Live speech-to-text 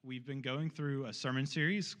We've been going through a sermon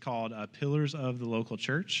series called Pillars of the Local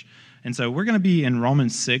Church. And so we're going to be in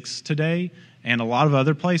Romans 6 today and a lot of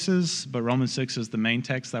other places, but Romans 6 is the main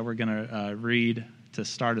text that we're going to read to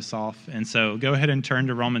start us off. And so go ahead and turn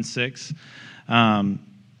to Romans 6. I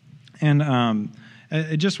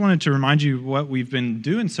just wanted to remind you what we've been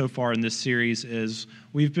doing so far in this series is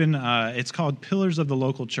we've been, it's called Pillars of the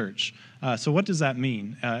Local Church. So what does that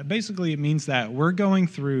mean? Basically, it means that we're going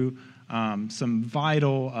through some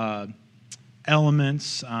vital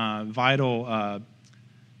elements, vital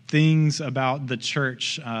things about the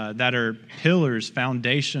church that are pillars,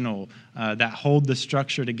 foundational, that hold the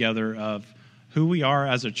structure together of who we are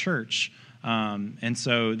as a church. And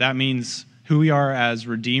so that means who we are as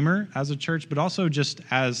Redeemer, as a church, but also just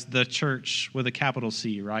as the church with a capital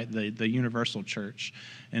C, right? The universal church.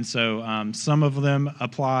 And so some of them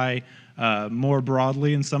apply more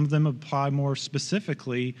broadly, and some of them apply more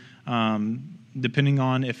specifically, depending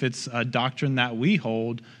on if it's a doctrine that we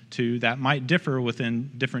hold to that might differ within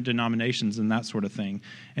different denominations and that sort of thing.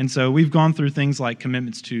 And so we've gone through things like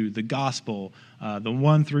commitments to the gospel, the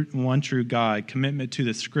one true God, commitment to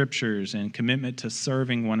the scriptures, and commitment to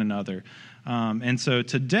serving one another. And so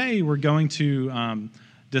today we're going to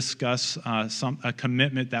discuss a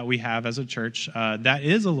commitment that we have as a church that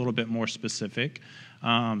is a little bit more specific,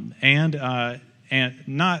 and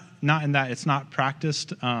not in that it's not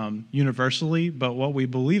practiced universally, but what we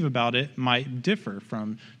believe about it might differ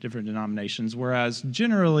from different denominations. Whereas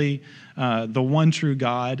generally, the one true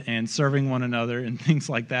God and serving one another and things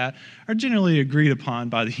like that are generally agreed upon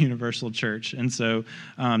by the universal church. And so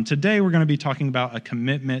today we're going to be talking about a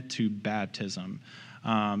commitment to baptism.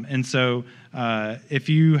 And so if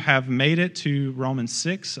you have made it to Romans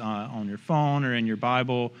 6 on your phone or in your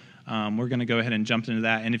Bible, we're going to go ahead and jump into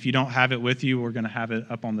that. And if you don't have it with you, we're going to have it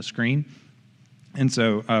up on the screen. And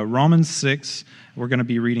so Romans 6, we're going to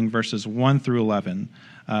be reading verses 1 through 11.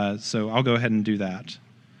 So I'll go ahead and do that.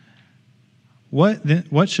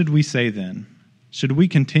 What should we say then? Should we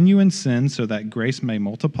continue in sin so that grace may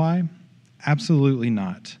multiply? Absolutely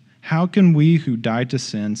not. How can we who died to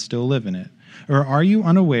sin still live in it? Or are you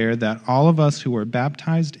unaware that all of us who were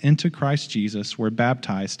baptized into Christ Jesus were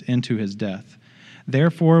baptized into his death?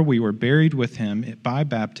 Therefore, we were buried with him by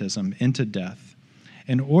baptism into death,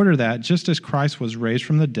 in order that, just as Christ was raised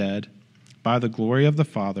from the dead by the glory of the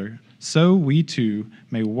Father, so we too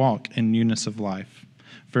may walk in newness of life.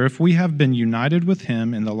 For if we have been united with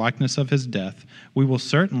him in the likeness of his death, we will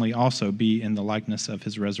certainly also be in the likeness of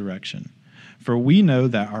his resurrection. For we know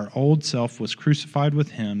that our old self was crucified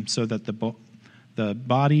with him, so that the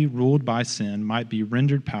body ruled by sin might be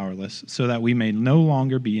rendered powerless, so that we may no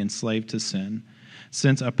longer be enslaved to sin,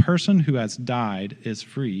 since a person who has died is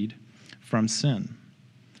freed from sin.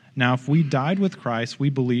 Now, if we died with Christ, we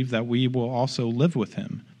believe that we will also live with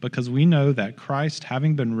him, because we know that Christ,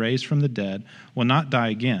 having been raised from the dead, will not die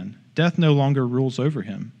again. Death no longer rules over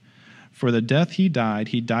him. For the death he died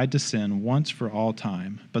to sin once for all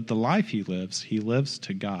time. But the life he lives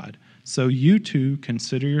to God. So you too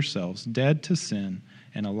consider yourselves dead to sin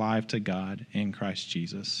and alive to God in Christ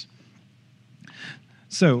Jesus.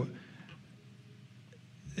 So,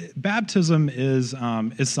 baptism is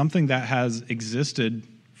something that has existed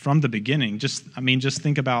from the beginning. Just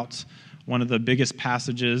think about one of the biggest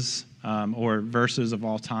passages or verses of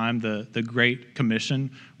all time, the Great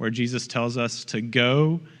Commission, where Jesus tells us to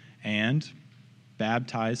go and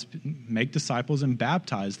baptize, make disciples and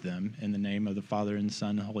baptize them in the name of the Father and the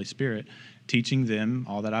Son and the Holy Spirit, teaching them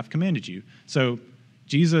all that I've commanded you. So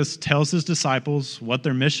Jesus tells his disciples what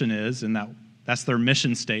their mission is, and that's their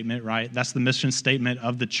mission statement, right? That's the mission statement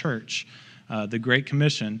of the church, the Great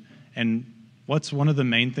Commission. And what's one of the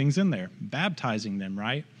main things in there? Baptizing them,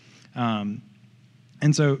 right? And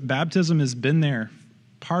so baptism has been there,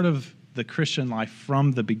 part of the Christian life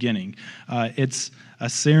from the beginning. It's a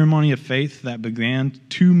ceremony of faith that began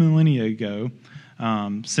 2 millennia ago,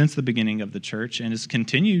 since the beginning of the church, and is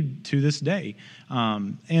continued to this day.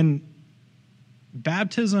 And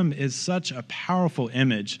baptism is such a powerful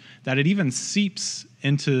image that it even seeps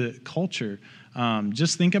into culture.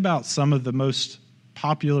 Just think about some of the most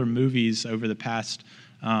popular movies over the past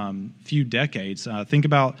few decades. Think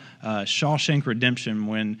about Shawshank Redemption,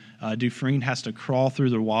 when Dufresne has to crawl through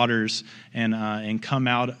the waters and come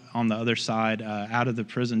out on the other side, out of the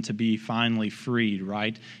prison to be finally freed,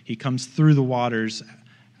 right? He comes through the waters,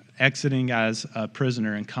 exiting as a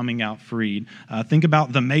prisoner and coming out freed. Think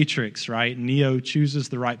about The Matrix, right? Neo chooses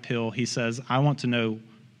the right pill. He says, I want to know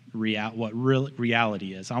what real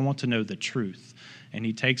reality is. I want to know the truth. And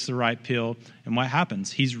he takes the right pill, and what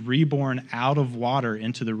happens? He's reborn out of water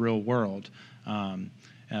into the real world.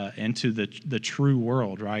 into the true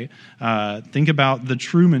world, right? Think about the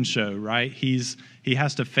Truman Show, right? He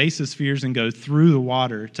has to face his fears and go through the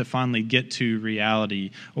water to finally get to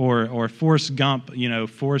reality. Or Forrest Gump,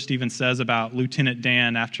 Forrest even says about Lieutenant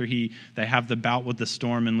Dan after they have the bout with the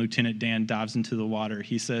storm and Lieutenant Dan dives into the water.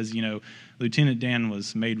 He says, Lieutenant Dan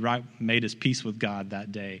was made his peace with God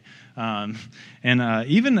that day.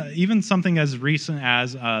 Even something as recent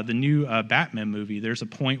as the new Batman movie, there's a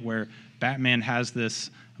point where Batman has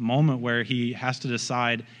this moment where he has to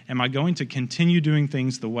decide, am I going to continue doing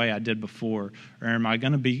things the way I did before, or am I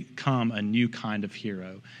going to become a new kind of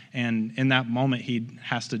hero? And in that moment, he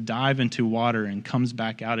has to dive into water and comes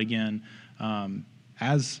back out again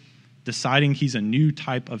as deciding he's a new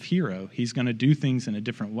type of hero. He's going to do things in a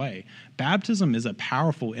different way. Baptism is a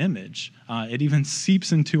powerful image. It even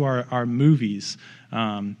seeps into our movies,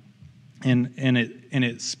 and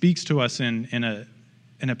it speaks to us in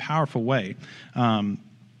a powerful way.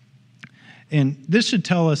 And this should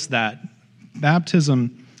tell us that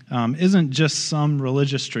baptism isn't just some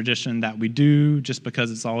religious tradition that we do just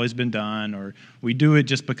because it's always been done, or we do it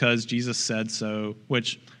just because Jesus said so,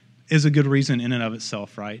 which is a good reason in and of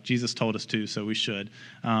itself, right? Jesus told us to, so we should.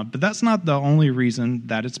 But that's not the only reason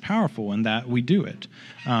that it's powerful and that we do it.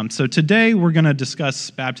 So today we're going to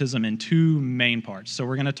discuss baptism in two main parts. So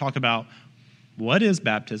we're going to talk about what is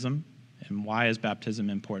baptism, and why is baptism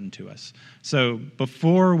important to us? So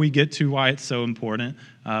before we get to why it's so important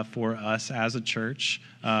for us as a church,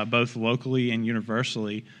 both locally and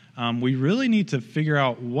universally, we really need to figure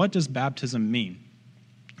out, what does baptism mean?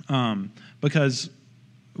 Because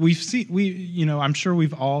I'm sure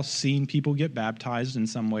we've all seen people get baptized in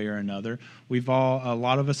some way or another. A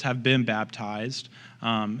lot of us have been baptized,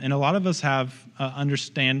 and a lot of us have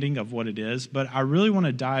understanding of what it is, but I really want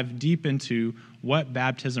to dive deep into what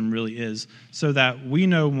baptism really is, so that we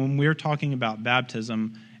know when we're talking about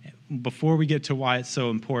baptism, before we get to why it's so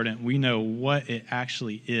important, we know what it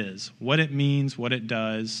actually is, what it means, what it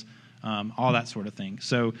does, all that sort of thing.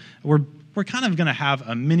 So we're kind of going to have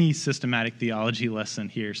a mini systematic theology lesson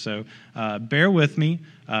here. So bear with me.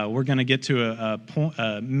 We're going to get to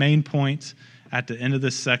a main point at the end of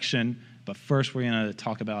this section, but first we're going to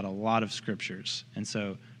talk about a lot of scriptures. And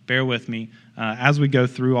so bear with me. As we go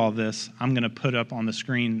through all this, I'm going to put up on the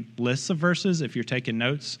screen lists of verses if you're taking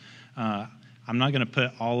notes. I'm not going to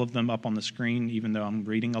put all of them up on the screen, even though I'm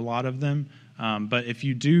reading a lot of them. But if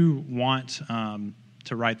you do want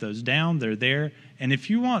to write those down, they're there. And if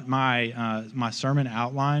you want my sermon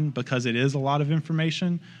outline, because it is a lot of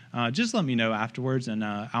information, just let me know afterwards, and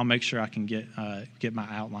I'll make sure I can get my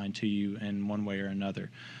outline to you in one way or another.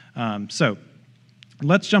 So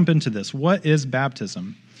let's jump into this. What is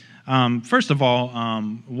baptism? First of all,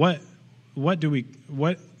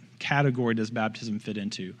 what category does baptism fit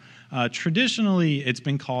into? Traditionally, it's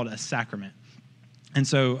been called a sacrament. And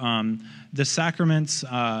so the sacraments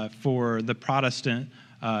for the Protestant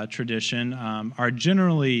tradition are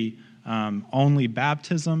generally only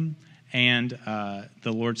baptism and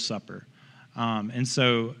the Lord's Supper. And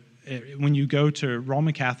so when you go to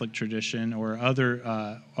Roman Catholic tradition or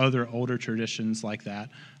other older traditions like that,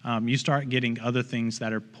 you start getting other things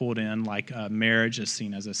that are pulled in, like marriage is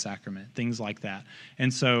seen as a sacrament, things like that.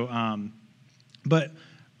 And so, but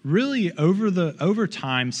really over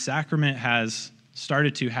time, sacrament has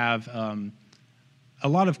started to have a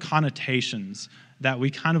lot of connotations that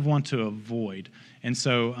we kind of want to avoid. And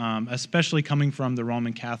so, especially coming from the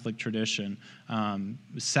Roman Catholic tradition,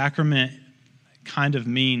 sacrament kind of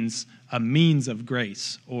means a means of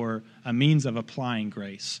grace or a means of applying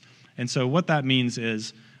grace. And so what that means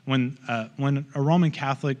is when a Roman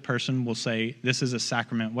Catholic person will say this is a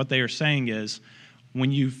sacrament, what they are saying is, when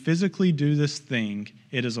you physically do this thing,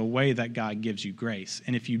 it is a way that God gives you grace.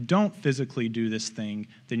 And if you don't physically do this thing,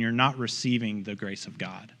 then you're not receiving the grace of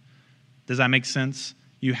God. Does that make sense?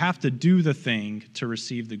 You have to do the thing to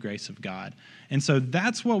receive the grace of God. And so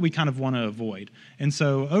that's what we kind of want to avoid. And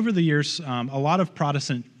so over the years, a lot of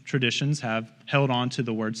Protestant traditions have held on to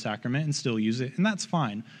the word sacrament and still use it, and that's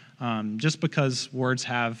fine. Just because words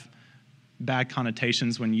have bad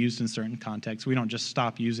connotations when used in certain contexts, we don't just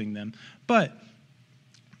stop using them. But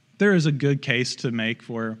there is a good case to make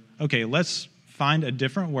for, okay, let's find a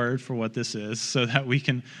different word for what this is so that we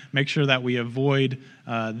can make sure that we avoid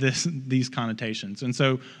these connotations. And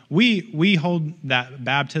so we hold that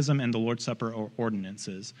baptism and the Lord's Supper are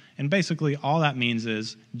ordinances. And basically all that means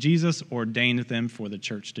is Jesus ordained them for the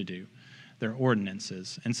church to do. They're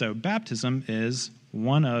ordinances. And so baptism is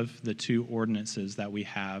one of the two ordinances that we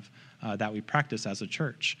have, that we practice as a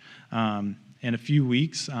church. in a few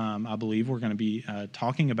weeks, I believe we're going to be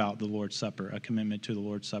talking about the Lord's Supper, a commitment to the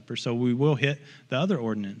Lord's Supper. So we will hit the other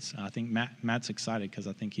ordinance. I think Matt's excited because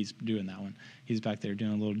I think he's doing that one. He's back there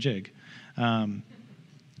doing a little jig. And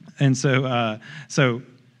so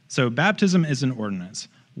baptism is an ordinance.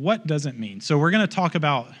 What does it mean? So we're going to talk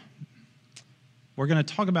about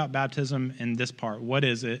baptism in this part. What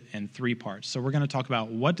is it in 3 parts? So we're going to talk about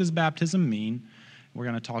what does baptism mean. We're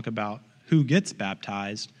going to talk about who gets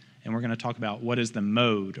baptized, and we're going to talk about what is the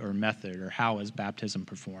mode or method or how is baptism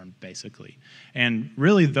performed, basically. And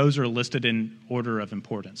really, those are listed in order of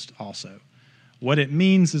importance also. What it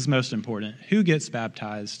means is most important. Who gets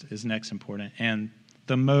baptized is next important. And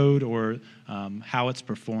the mode or how it's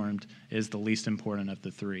performed is the least important of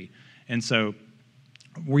the 3. And so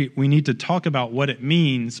we need to talk about what it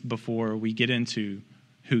means before we get into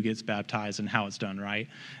who gets baptized and how it's done, right?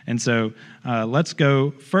 And so let's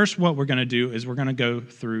go. First, what we're going to do is we're going to go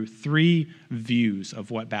through 3 views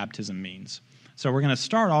of what baptism means. So we're going to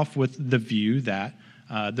start off with the view that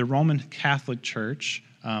the Roman Catholic Church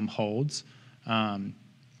holds,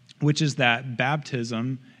 which is that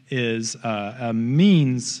baptism is a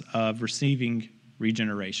means of receiving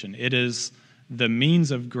regeneration. It is the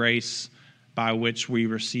means of grace by which we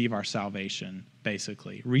receive our salvation,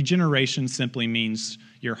 basically. Regeneration simply means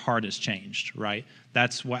your heart is changed, right?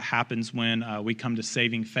 That's what happens when we come to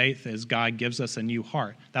saving faith, is God gives us a new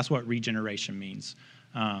heart. That's what regeneration means.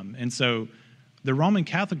 And so the Roman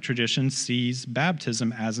Catholic tradition sees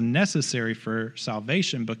baptism as necessary for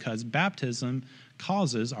salvation because baptism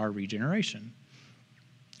causes our regeneration.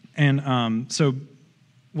 And so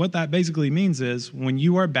what that basically means is when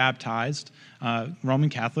you are baptized, Roman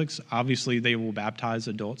Catholics, obviously they will baptize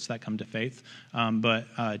adults that come to faith, but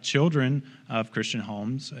children of Christian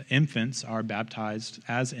homes, infants, are baptized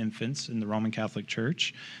as infants in the Roman Catholic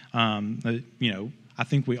Church. I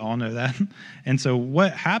think we all know that. And so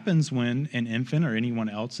what happens when an infant or anyone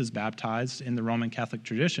else is baptized in the Roman Catholic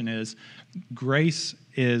tradition is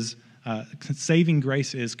saving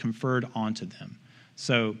grace is conferred onto them.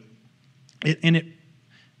 So,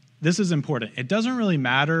 this is important. It doesn't really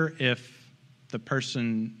matter if the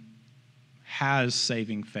person has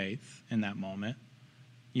saving faith in that moment.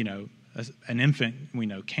 An infant we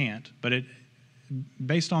know can't, but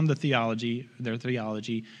based on their theology,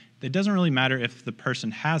 it doesn't really matter if the person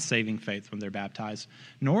has saving faith when they're baptized,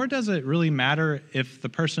 nor does it really matter if the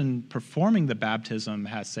person performing the baptism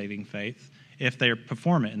has saving faith, if they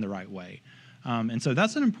perform it in the right way. And so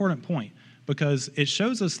that's an important point because it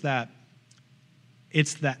shows us that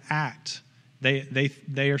it's the act.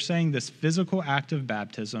 They are saying this physical act of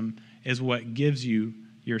baptism is what gives you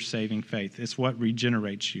your saving faith. It's what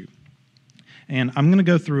regenerates you. And I'm going to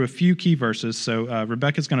go through a few key verses. So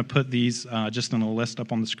Rebecca's going to put these just in a list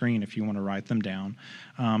up on the screen if you want to write them down.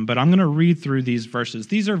 But I'm going to read through these verses.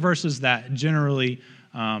 These are verses that generally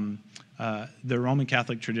the Roman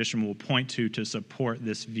Catholic tradition will point to support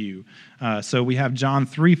this view. So we have John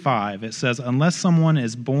 3:5. It says, "Unless someone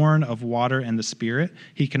is born of water and the Spirit,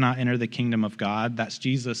 he cannot enter the kingdom of God." That's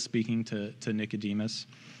Jesus speaking to Nicodemus.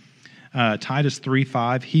 Titus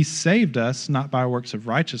 3:5, "He saved us not by works of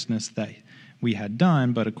righteousness that we had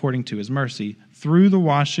done, but according to his mercy, through the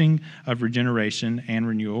washing of regeneration and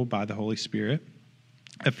renewal by the Holy Spirit."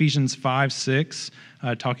 Ephesians 5:6,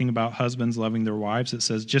 talking about husbands loving their wives, it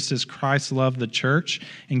says, "Just as Christ loved the church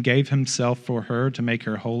and gave himself for her to make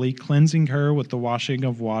her holy, cleansing her with the washing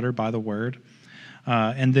of water by the word."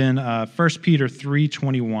 And then 1 Peter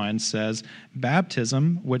 3:21 says,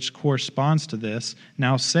 "Baptism, which corresponds to this,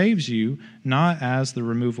 now saves you, not as the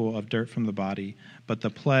removal of dirt from the body, but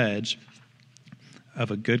the pledge of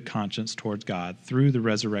a good conscience towards God through the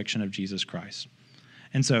resurrection of Jesus Christ."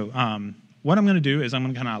 And so what I'm going to do is I'm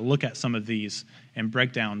going to kind of look at some of these and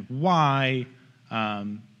break down why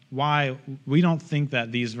we don't think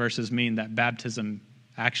that these verses mean that baptism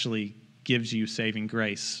actually gives you saving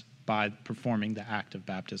grace by performing the act of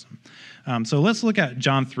baptism. So let's look at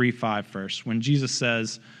John 3:5 first, when Jesus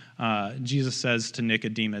says to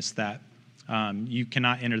Nicodemus that you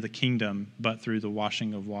cannot enter the kingdom but through the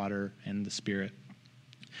washing of water and the Spirit.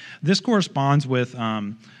 This corresponds with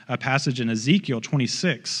a passage in Ezekiel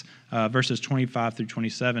 26, verses 25 through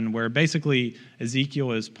 27, where basically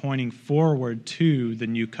Ezekiel is pointing forward to the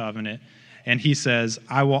new covenant. And he says,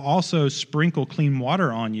 "I will also sprinkle clean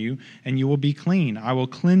water on you, and you will be clean. I will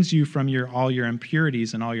cleanse you from all your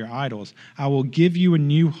impurities and all your idols. I will give you a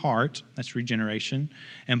new heart," that's regeneration,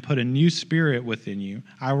 "and put a new spirit within you.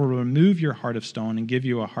 I will remove your heart of stone and give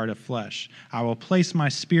you a heart of flesh. I will place my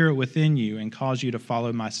spirit within you and cause you to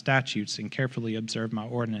follow my statutes and carefully observe my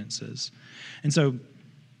ordinances." And so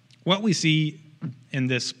what we see in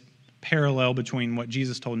this parallel between what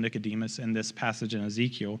Jesus told Nicodemus and this passage in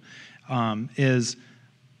Ezekiel is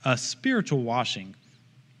a spiritual washing.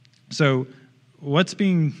 So what's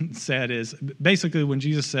being said is basically when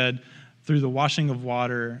Jesus said, through the washing of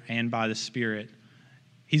water and by the Spirit,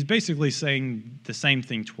 he's basically saying the same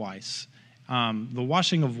thing twice. The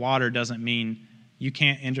washing of water doesn't mean you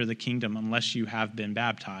can't enter the kingdom unless you have been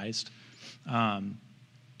baptized.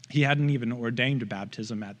 He hadn't even ordained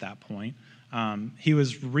baptism at that point. He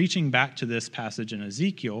was reaching back to this passage in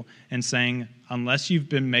Ezekiel and saying, unless you've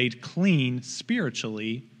been made clean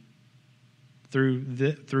spiritually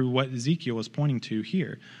through what Ezekiel was pointing to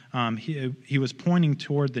here, he was pointing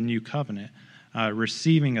toward the new covenant,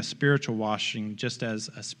 receiving a spiritual washing just as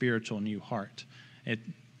a spiritual new heart.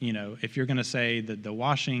 If you're going to say that the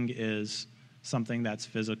washing is something that's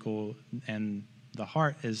physical and the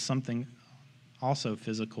heart is something also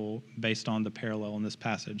physical based on the parallel in this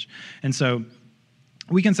passage. And so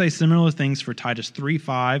we can say similar things for Titus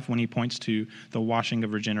 3:5 when he points to the washing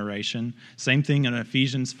of regeneration. Same thing in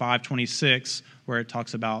Ephesians 5:26 where it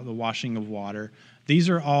talks about the washing of water. These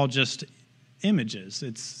are all just images.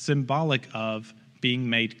 It's symbolic of being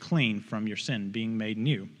made clean from your sin, being made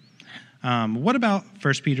new. What about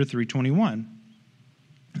 1 Peter 3:21?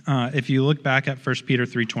 If you look back at 1 Peter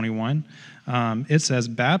 3:21, it says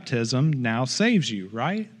baptism now saves you,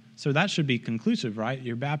 right? So that should be conclusive, right?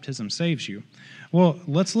 Your baptism saves you. Well,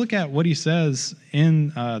 let's look at what he says in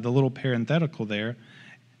the little parenthetical there.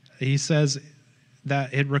 He says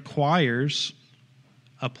that it requires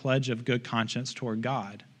a pledge of good conscience toward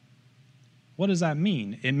God. What does that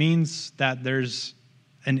mean? It means that there's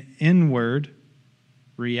an inward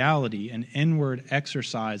reality, an inward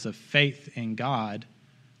exercise of faith in God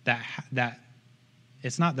that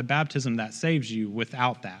it's not the baptism that saves you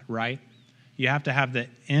without that, right? You have to have the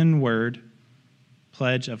inward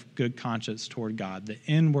pledge of good conscience toward God, the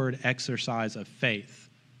inward exercise of faith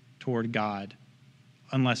toward God,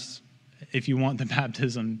 if you want the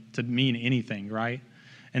baptism to mean anything, right?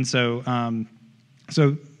 And so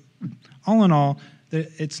all in all,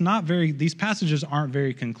 these passages aren't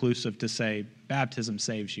very conclusive to say baptism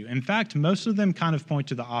saves you. In fact, most of them kind of point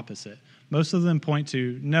to the opposite. Most of them point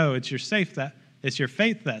to, no, it's your faith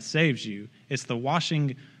that saves you. It's the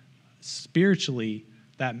washing spiritually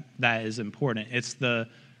that is important. It's the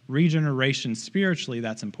regeneration spiritually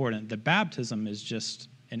that's important. The baptism is just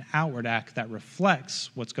an outward act that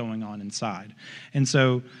reflects what's going on inside. And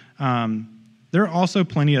so there are also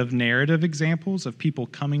plenty of narrative examples of people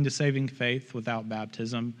coming to saving faith without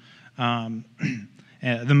baptism.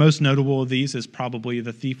 The most notable of these is probably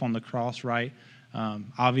the thief on the cross, right?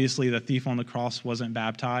 Obviously, the thief on the cross wasn't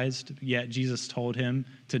baptized, yet Jesus told him,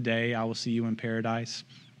 today I will see you in paradise.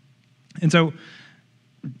 And so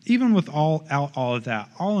even with all of that,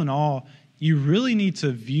 all in all, you really need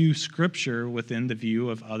to view Scripture within the view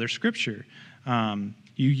of other Scripture. You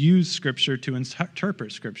use Scripture to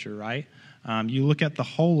interpret Scripture, right? You look at the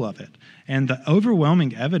whole of it. And the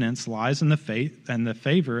overwhelming evidence lies in the faith and the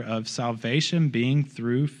favor of salvation being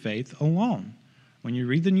through faith alone. When you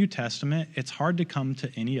read the New Testament, it's hard to come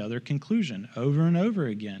to any other conclusion over and over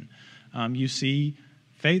again. You see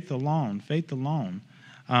faith alone, faith alone.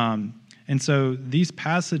 And so these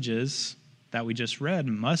passages that we just read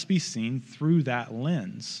must be seen through that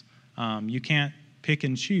lens. You can't pick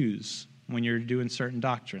and choose when you're doing certain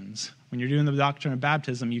doctrines. When you're doing the doctrine of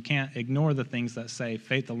baptism, you can't ignore the things that say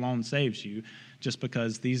faith alone saves you just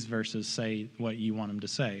because these verses say what you want them to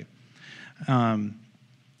say. And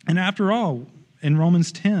after all, in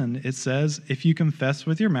Romans 10, it says, if you confess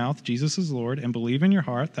with your mouth Jesus is Lord and believe in your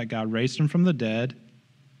heart that God raised him from the dead,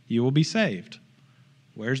 you will be saved.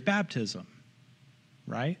 Where's baptism?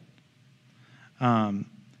 Right?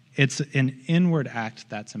 It's an inward act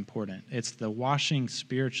that's important. It's the washing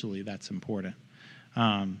spiritually that's important.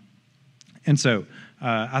 And so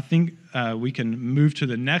I think we can move to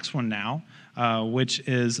the next one now, which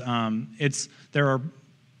is there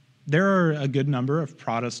are a good number of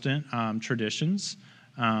Protestant traditions,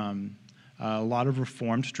 a lot of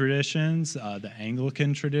Reformed traditions, the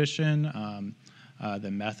Anglican tradition,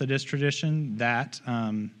 the Methodist tradition that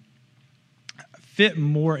fit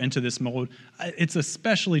more into this mold. It's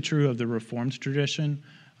especially true of the Reformed tradition,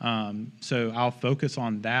 so I'll focus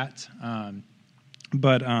on that.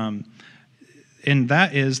 And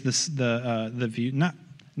that is the view.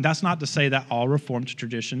 That's not to say that all Reformed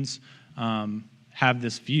traditions have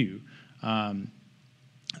this view.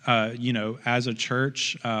 As a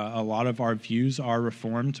church, a lot of our views are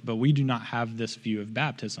Reformed, but we do not have this view of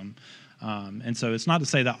baptism. And so it's not to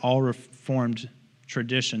say that all Reformed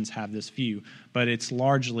traditions have this view, but it's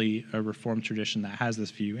largely a Reformed tradition that has this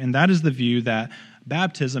view. And that is the view that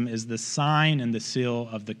baptism is the sign and the seal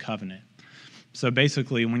of the covenant. So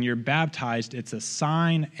basically, when you're baptized, it's a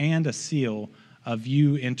sign and a seal of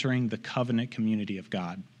you entering the covenant community of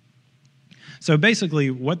God. So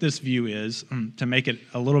basically, what this view is, to make it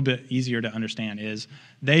a little bit easier to understand, is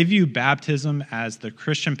they view baptism as the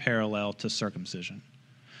Christian parallel to circumcision.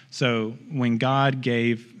 So when God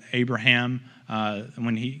gave Abraham,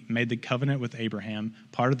 when he made the covenant with Abraham,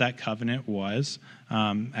 part of that covenant was,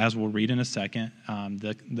 as we'll read in a second,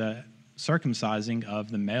 the circumcising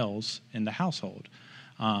of the males in the household.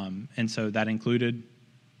 And so that included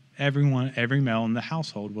every male in the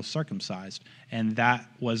household was circumcised. And that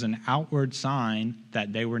was an outward sign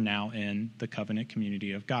that they were now in the covenant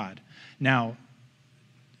community of God. Now,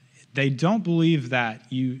 they don't believe that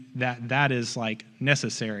is like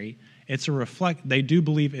necessary. They do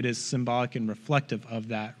believe it is symbolic and reflective of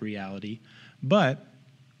that reality, but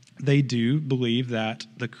they do believe that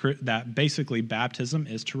that basically baptism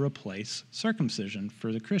is to replace circumcision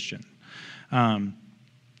for the Christian.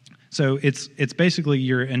 So it's basically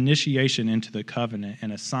your initiation into the covenant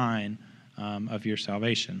and a sign of your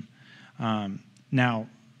salvation. Now,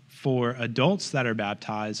 for adults that are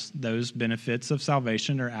baptized, those benefits of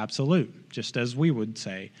salvation are absolute, just as we would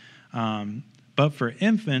say. But for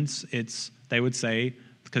infants, they would say,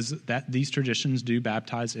 because these traditions do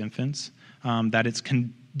baptize infants, that it's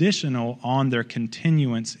conditional on their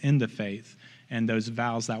continuance in the faith and those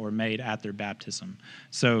vows that were made at their baptism.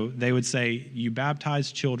 So they would say, you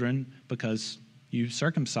baptize children because you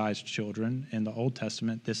circumcised children in the Old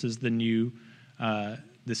Testament. This is the new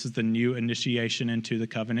initiation into the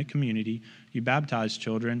covenant community. You baptize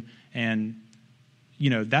children, and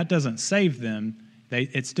that doesn't save them.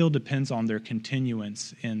 It still depends on their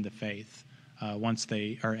continuance in the faith once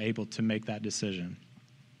they are able to make that decision.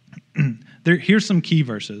 Here's some key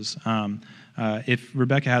verses. If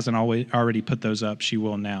Rebecca hasn't already put those up, she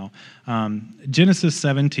will now. Genesis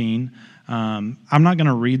 17. I'm not going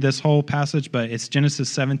to read this whole passage, but it's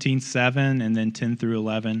Genesis 17:7 and then 10 through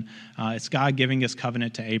 11. It's God giving his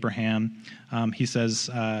covenant to Abraham. He says,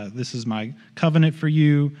 "This is my covenant for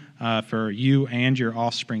you and your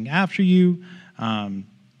offspring after you,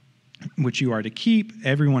 which you are to keep.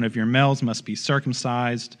 Every one of your males must be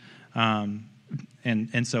circumcised,"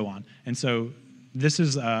 and so on. And so this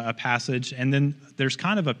is a passage, and then there's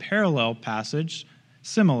kind of a parallel passage,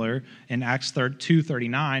 similar, in Acts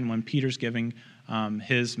 2:39, when Peter's giving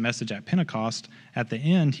his message at Pentecost. At the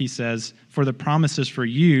end, he says, "For the promises for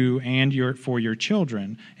you and for your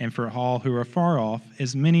children, and for all who are far off,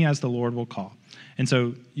 as many as the Lord will call." And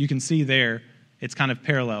so you can see there, it's kind of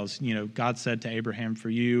parallels. God said to Abraham, "For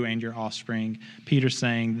you and your offspring." Peter's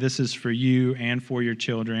saying, "This is for you and for your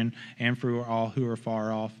children, and for all who are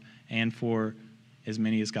far off, and for as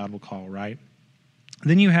many as God will call," right?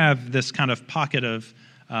 Then you have this kind of pocket of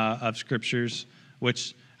scriptures,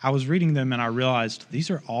 which I was reading them and I realized these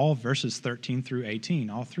are all verses 13 through 18,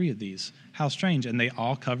 all three of these. How strange. And they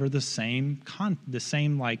all cover the same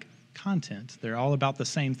content. They're all about the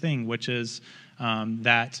same thing, which is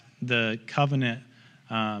that the covenant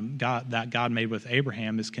that God made with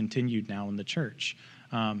Abraham is continued now in the church.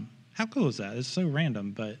 How cool is that? It's so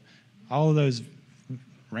random, but all of those,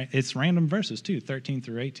 it's random verses too, 13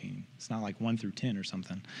 through 18. It's not like 1 through 10 or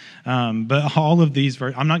something. But all of these,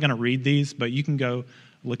 I'm not going to read these, but you can go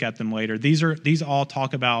look at them later. These all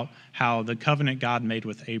talk about how the covenant God made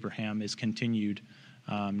with Abraham is continued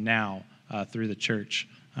now through the church.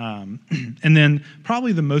 And then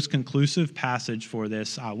probably the most conclusive passage for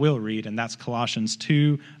this I will read, and that's Colossians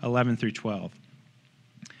 2:11 through 12.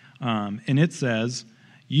 And it says,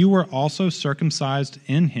 "You were also circumcised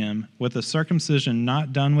in him with a circumcision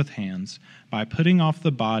not done with hands, by putting off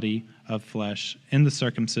the body of flesh in the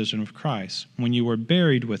circumcision of Christ, when you were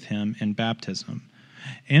buried with him in baptism,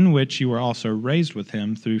 in which you were also raised with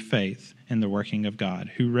him through faith in the working of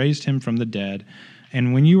God, who raised him from the dead.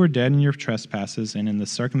 And when you were dead in your trespasses and in the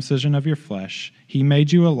circumcision of your flesh, he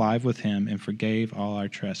made you alive with him and forgave all our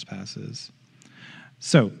trespasses."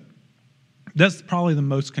 So that's probably the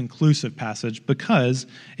most conclusive passage because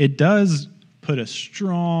it does put a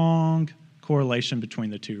strong correlation between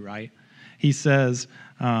the two, right? He says,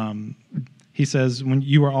 when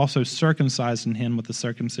you were also circumcised in him with the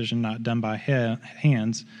circumcision not done by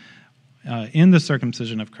hands, in the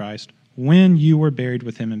circumcision of Christ, when you were buried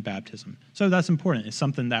with him in baptism. So that's important. It's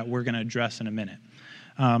something that we're going to address in a minute.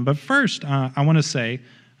 But first, I want to say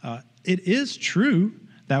it is true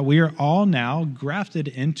that we are all now grafted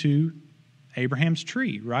into Abraham's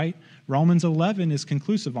tree, right? Romans 11 is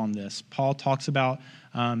conclusive on this. Paul talks about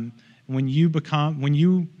when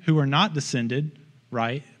you who are not descended,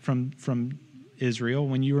 right, from Israel,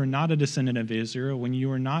 when you are not a descendant of Israel, when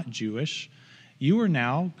you are not Jewish, you are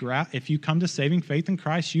now, if you come to saving faith in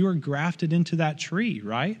Christ, you are grafted into that tree,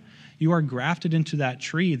 right? You are grafted into that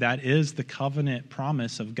tree that is the covenant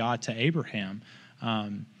promise of God to Abraham,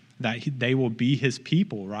 that they will be his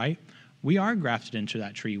people, right? We are grafted into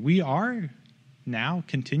that tree. We are now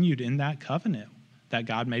continued in that covenant that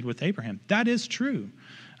God made with Abraham. That is true.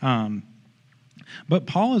 But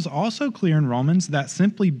Paul is also clear in Romans that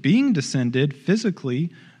simply being descended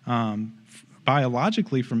physically,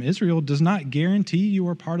 biologically from Israel does not guarantee you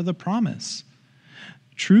are part of the promise.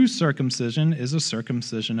 True circumcision is a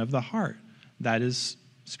circumcision of the heart. That is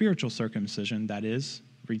spiritual circumcision. That is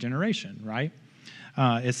regeneration, right?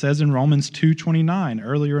 It says in Romans 2:29,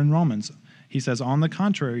 earlier in Romans, he says, on the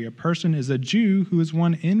contrary, a person is a Jew who is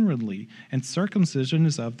one inwardly, and circumcision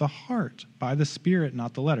is of the heart, by the Spirit,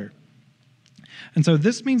 not the letter. And so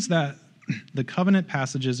this means that the covenant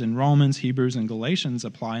passages in Romans, Hebrews, and Galatians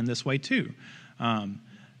apply in this way too.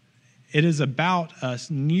 It is about a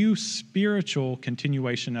new spiritual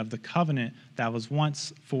continuation of the covenant that was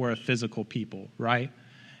once for a physical people, right?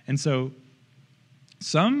 And so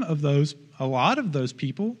a lot of those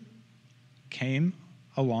people came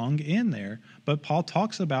along in there, but Paul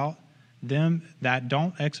talks about them that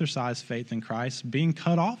don't exercise faith in Christ being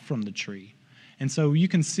cut off from the tree. And so you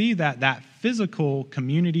can see that physical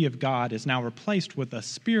community of God is now replaced with a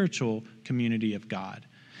spiritual community of God.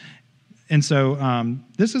 And so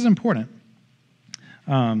this is important.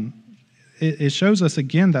 It shows us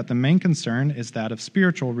again that the main concern is that of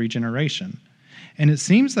spiritual regeneration. And it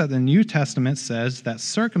seems that the New Testament says that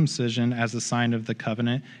circumcision as a sign of the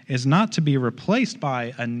covenant is not to be replaced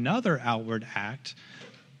by another outward act,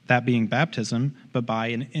 that being baptism, but by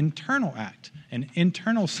an internal act. An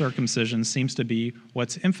internal circumcision seems to be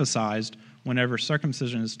what's emphasized whenever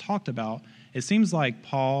circumcision is talked about. It seems like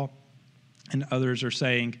Paul and others are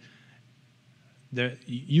saying that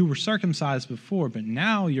you were circumcised before, but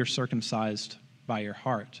now you're circumcised by your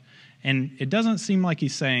heart. And it doesn't seem like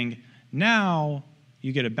he's saying, now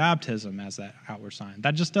you get a baptism as that outward sign.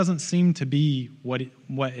 That just doesn't seem to be what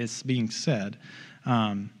is being said.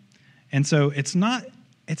 And so it's not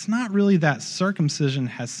really that circumcision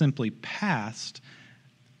has simply passed,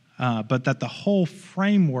 but that the whole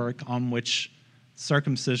framework on which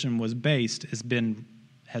circumcision was based has been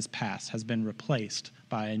replaced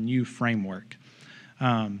by a new framework.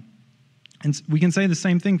 And we can say the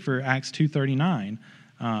same thing for Acts 2:39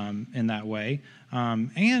 in that way.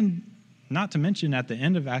 And not to mention at the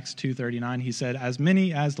end of Acts 2:39, he said, as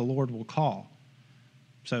many as the Lord will call.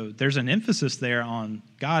 So there's an emphasis there on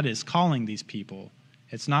God is calling these people.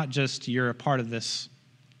 It's not just you're a part of this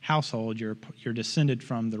household, you're descended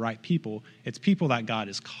from the right people. It's people that God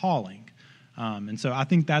is calling. And so I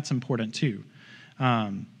think that's important too.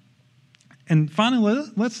 And finally,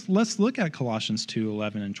 let's look at Colossians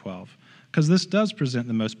 2:11 and 12, because this does present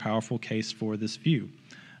the most powerful case for this view.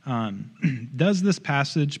 Does this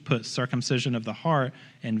passage put circumcision of the heart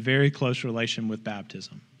in very close relation with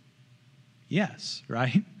baptism? Yes,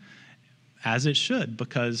 right? As it should,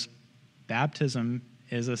 because baptism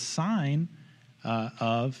is a sign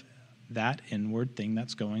of that inward thing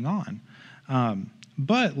that's going on.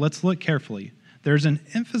 But let's look carefully. There's an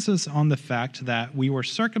emphasis on the fact that we were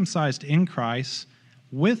circumcised in Christ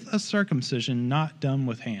with a circumcision not done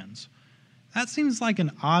with hands. That seems like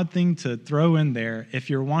an odd thing to throw in there if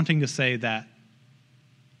you're wanting to say that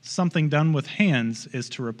something done with hands is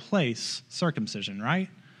to replace circumcision, right?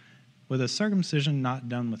 With a circumcision not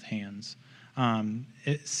done with hands.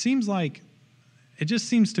 It just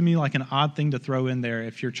seems to me like an odd thing to throw in there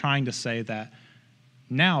if you're trying to say that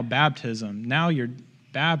now you're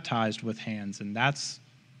baptized with hands, and that's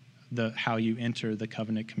how you enter the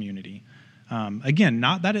covenant community. Again,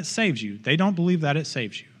 not that it saves you. They don't believe that it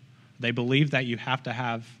saves you. They believe that you have to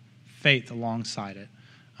have faith alongside it.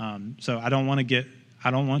 So I don't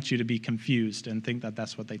want you to be confused and think that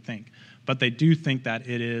that's what they think. But they do think that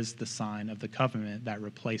it is the sign of the covenant that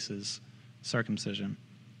replaces circumcision.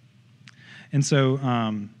 And so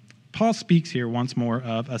Paul speaks here once more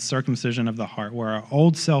of a circumcision of the heart, where our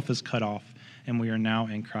old self is cut off and we are now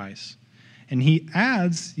in Christ. And he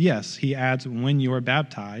adds when you are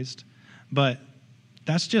baptized, but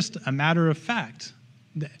that's just a matter of fact.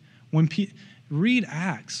 Read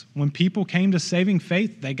Acts. When people came to saving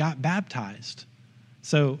faith, they got baptized.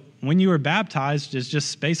 So when you were baptized is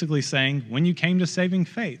just basically saying when you came to saving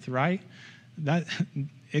faith, right?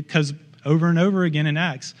 Because over and over again in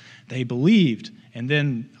Acts, they believed and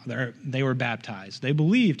then they were baptized. They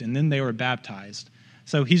believed and then they were baptized.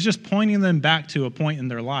 So he's just pointing them back to a point in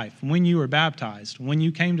their life. When you were baptized, when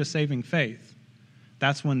you came to saving faith,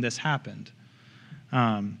 that's when this happened.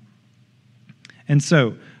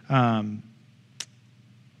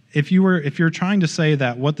 If you're trying to say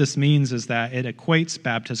that what this means is that it equates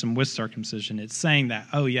baptism with circumcision, it's saying that,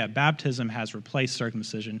 oh yeah, baptism has replaced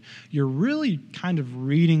circumcision, you're really kind of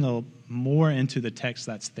reading more into the text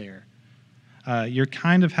that's there. You're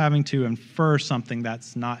kind of having to infer something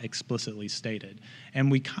that's not explicitly stated. And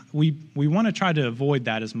we want to try to avoid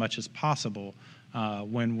that as much as possible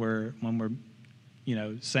when we're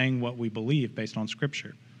saying what we believe based on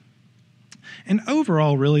Scripture. And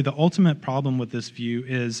overall, really, the ultimate problem with this view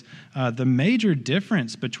is the major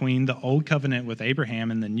difference between the Old Covenant with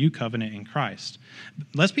Abraham and the New Covenant in Christ.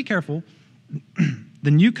 Let's be careful.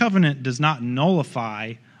 The New Covenant does not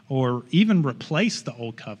nullify or even replace the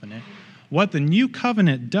Old Covenant. What the New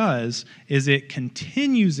Covenant does is it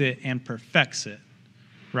continues it and perfects it,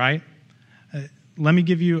 right? Let me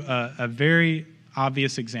give you a very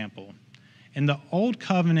obvious example. In the Old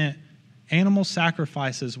Covenant, animal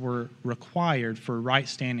sacrifices were required for right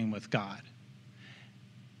standing with God.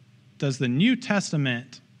 Does the New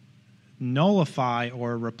Testament nullify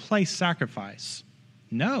or replace sacrifice?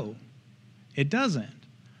 No, it doesn't.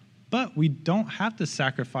 But we don't have to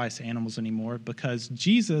sacrifice animals anymore because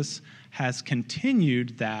Jesus has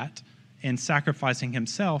continued that in sacrificing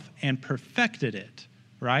himself and perfected it,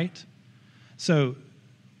 right? So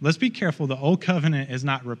let's be careful. The Old Covenant is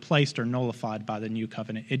not replaced or nullified by the New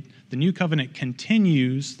Covenant. The New Covenant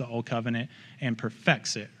continues the Old Covenant and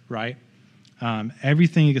perfects it, right?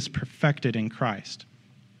 Everything is perfected in Christ.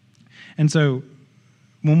 And so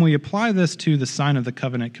when we apply this to the sign of the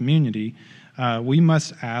covenant community, we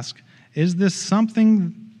must ask, is this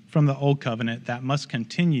something from the Old Covenant that must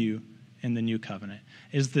continue in the New Covenant?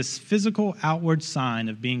 Is this physical outward sign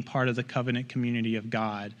of being part of the covenant community of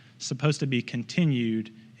God supposed to be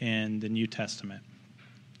continued in the New Testament?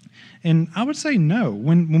 And I would say no.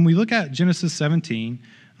 When we look at Genesis 17,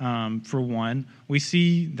 for one, we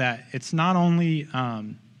see that it's not only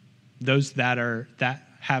those that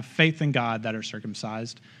have faith in God that are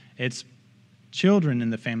circumcised, it's children in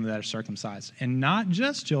the family that are circumcised. And not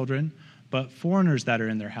just children, but foreigners that are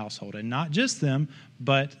in their household. And not just them,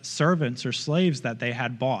 but servants or slaves that they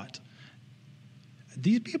had bought.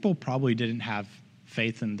 These people probably didn't have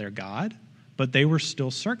faith in their God, but they were still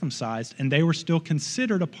circumcised, and they were still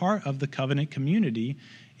considered a part of the covenant community,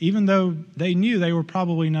 even though they knew they were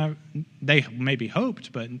probably not, they maybe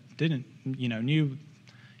hoped, but didn't, knew,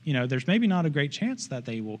 there's maybe not a great chance that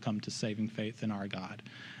they will come to saving faith in our God.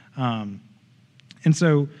 And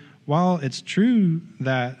so while it's true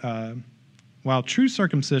that, while true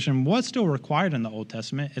circumcision was still required in the Old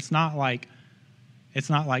Testament, it's not like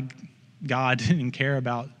God didn't care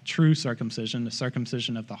about true circumcision, the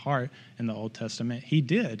circumcision of the heart in the Old Testament. He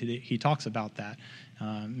did. He talks about that.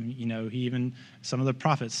 Some of the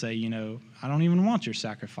prophets say, I don't even want your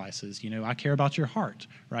sacrifices. I care about your heart,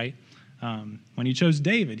 right? When he chose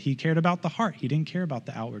David, he cared about the heart. He didn't care about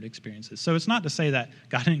the outward experiences. So it's not to say that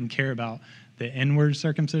God didn't care about the inward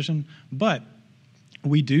circumcision, but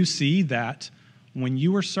we do see that when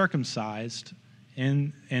you were circumcised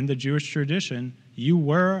in the Jewish tradition, you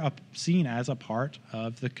were seen as a part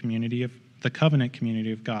of the community of the covenant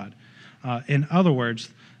community of God. In other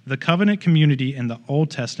words, the covenant community in the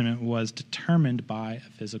Old Testament was determined by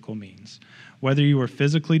a physical means. Whether you were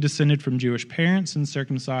physically descended from Jewish parents and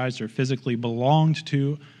circumcised, or physically belonged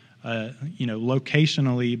to,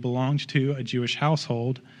 locationally belonged to a Jewish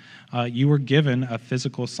household, you were given a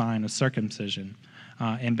physical sign of circumcision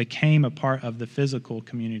and became a part of the physical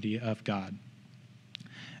community of God.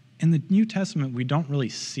 In the New Testament, we don't really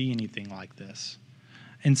see anything like this.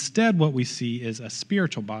 Instead, what we see is a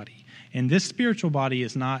spiritual body. And this spiritual body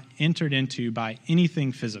is not entered into by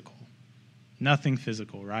anything physical. Nothing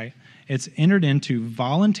physical, right? It's entered into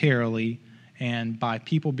voluntarily and by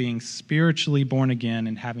people being spiritually born again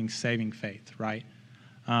and having saving faith, right?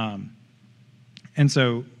 And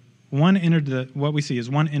so one entered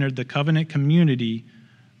the covenant community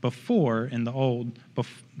before in the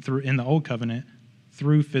old covenant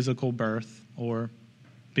through physical birth or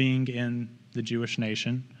being in the Jewish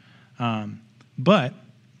nation. But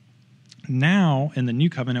now in the new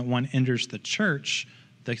covenant, one enters the church,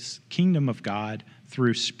 the kingdom of God,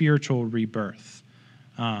 through spiritual rebirth.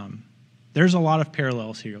 There's a lot of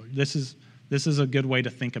parallels here. This is a good way to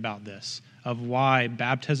think about this, of why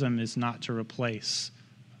baptism is not to replace,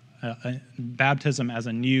 baptism as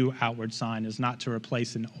a new outward sign is not to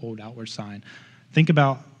replace an old outward sign. Think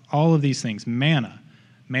about all of these things. Manna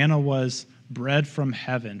was bread from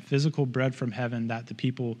heaven, physical bread from heaven that the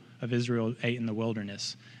people of Israel ate in the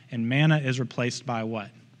wilderness. And manna is replaced by what?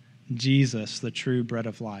 Jesus, the true bread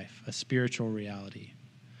of life, a spiritual reality.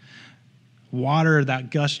 Water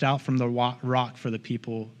that gushed out from the rock for the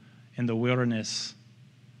people in the wilderness,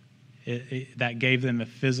 that gave them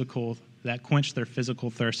that quenched their physical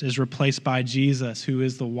thirst, is replaced by Jesus, who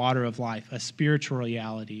is the water of life, a spiritual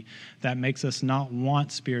reality that makes us not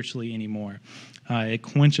want spiritually anymore. It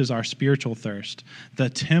quenches our spiritual thirst. The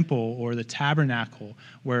temple or the tabernacle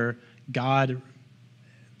where God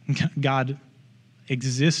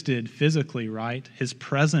existed physically, right? His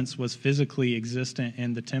presence was physically existent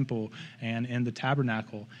in the temple and in the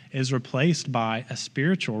tabernacle, is replaced by a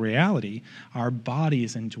spiritual reality. Our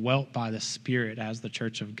bodies indwelt by the Spirit as the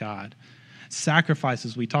church of God.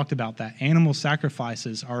 Sacrifices, we talked about that. Animal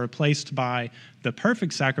sacrifices are replaced by the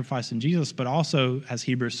perfect sacrifice in Jesus, but also, as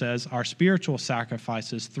Hebrews says, our spiritual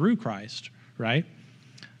sacrifices through Christ, right?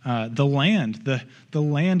 The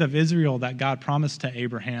land of Israel that God promised to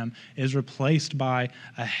Abraham is replaced by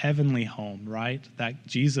a heavenly home, right? That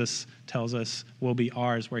Jesus tells us will be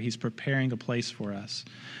ours, where he's preparing a place for us.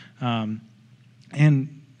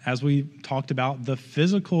 And as we talked about, the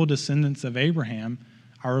physical descendants of Abraham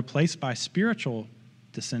are replaced by spiritual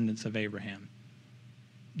descendants of Abraham.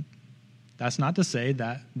 That's not to say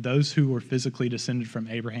that those who were physically descended from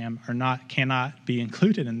Abraham cannot be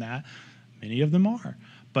included in that. Many of them are.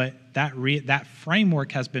 But that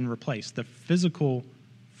framework has been replaced. The physical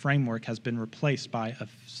framework has been replaced by a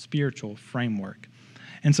spiritual framework.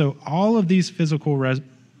 And so all of these physical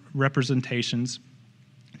representations,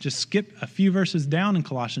 just skip a few verses down in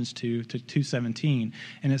Colossians 2 to 2:17,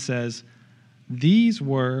 and it says, these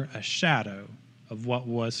were a shadow of what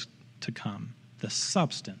was to come. The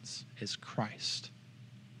substance is Christ.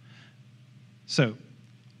 So,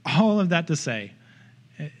 all of that to say,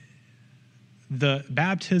 the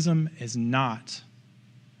baptism is not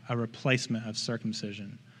a replacement of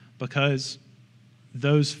circumcision, because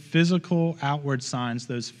those physical outward signs,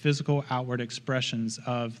 those physical outward expressions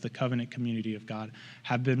of the covenant community of God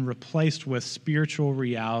have been replaced with spiritual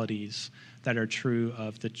realities that are true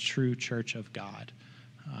of the true church of God,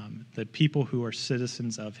 the people who are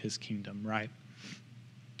citizens of his kingdom, right?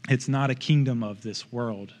 It's not a kingdom of this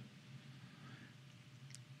world.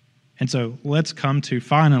 And so let's come to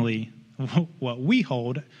finally what we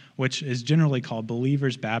hold, which is generally called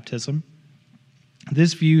believer's baptism.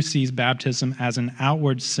 This view sees baptism as an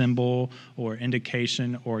outward symbol or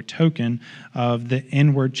indication or token of the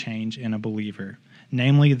inward change in a believer,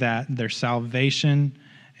 namely that their salvation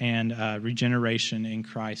and regeneration in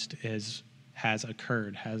Christ has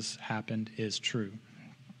occurred, has happened, is true.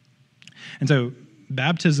 And so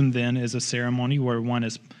baptism then is a ceremony where one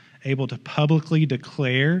is able to publicly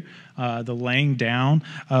declare the laying down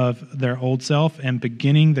of their old self and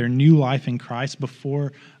beginning their new life in Christ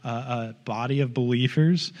before a body of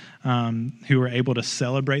believers who are able to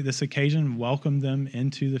celebrate this occasion, welcome them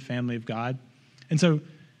into the family of God. And so,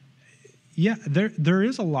 yeah, there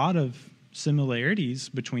is a lot of similarities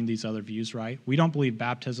between these other views, right? We don't believe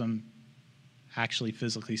baptism actually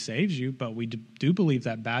physically saves you, but we do believe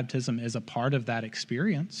that baptism is a part of that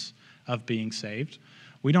experience of being saved.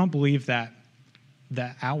 We don't believe that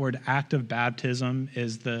the outward act of baptism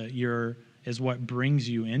is what brings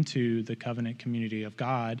you into the covenant community of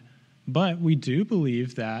God, but we do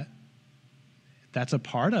believe that that's a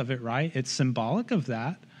part of it, right? It's symbolic of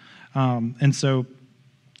that. And so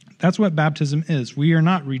that's what baptism is. We are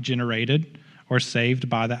not regenerated or saved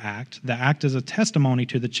by the act. The act is a testimony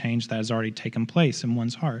to the change that has already taken place in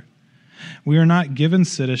one's heart. We are not given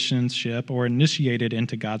citizenship or initiated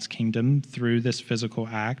into God's kingdom through this physical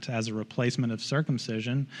act as a replacement of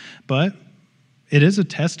circumcision, but it is a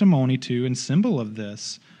testimony to and symbol of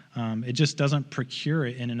this. It just doesn't procure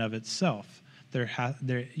it in and of itself.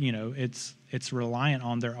 It's reliant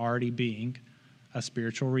on there already being a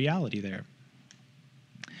spiritual reality there.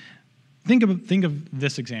 Think of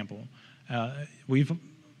this example. We've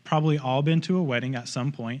probably all been to a wedding at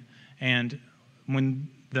some point, and when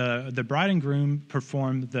the bride and groom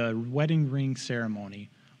perform the wedding ring ceremony,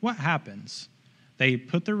 what happens? They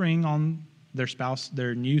put the ring on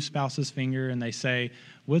their new spouse's finger, and they say,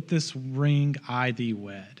 "With this ring I thee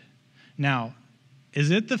wed." Now, is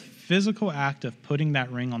it the physical act of putting that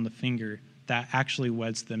ring on the finger that actually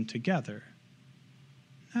weds them together?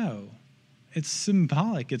 No. It's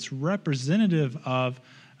symbolic. It's representative of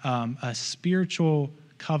a spiritual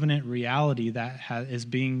covenant reality that is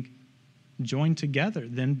being joined together,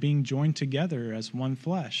 then being joined together as one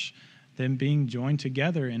flesh, then being joined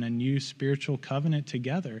together in a new spiritual covenant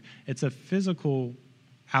together. It's a physical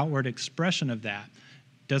outward expression of that.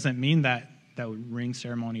 Doesn't mean that that ring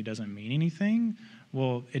ceremony doesn't mean anything.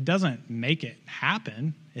 Well, it doesn't make it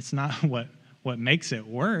happen. It's not what makes it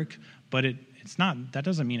work, but it's not. That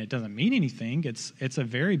doesn't mean it doesn't mean anything. It's a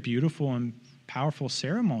very beautiful and powerful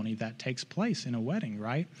ceremony that takes place in a wedding,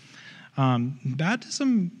 right?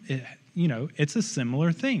 Baptism, it's a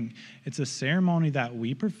similar thing. It's a ceremony that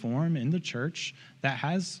we perform in the church that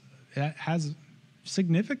has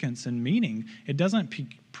significance and meaning. It doesn't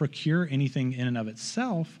procure anything in and of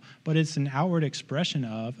itself, but it's an outward expression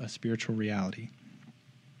of a spiritual reality.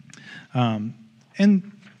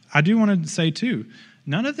 And I do want to say, too,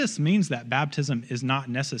 none of this means that baptism is not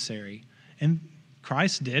necessary. And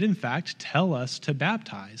Christ did, in fact, tell us to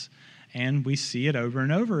baptize. And we see it over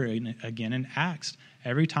and over again in Acts.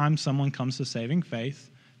 Every time someone comes to saving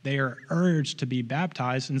faith, they are urged to be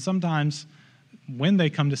baptized. And sometimes when they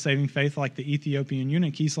come to saving faith, like the Ethiopian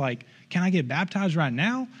eunuch, he's like, can I get baptized right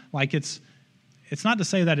now? Like it's not to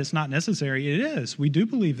say that it's not necessary. It is. We do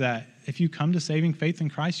believe that if you come to saving faith in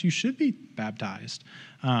Christ, you should be baptized.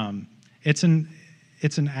 It's an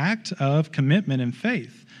act of commitment and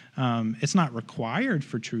faith. It's not required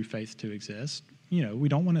for true faith to exist. We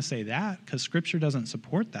don't want to say that because Scripture doesn't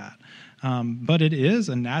support that. But it is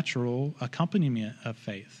a natural accompaniment of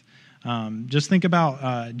faith. Just think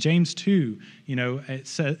about James 2.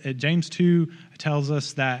 James 2 tells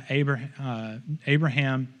us that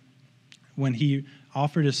Abraham, when he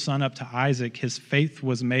offered his son up to Isaac, his faith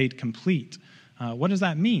was made complete. What does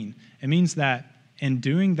that mean? It means that in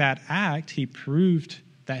doing that act, he proved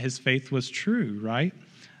that his faith was true, right?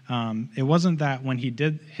 It wasn't that when he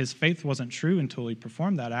did, his faith wasn't true until he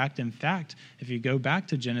performed that act. In fact, if you go back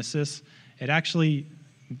to Genesis, it actually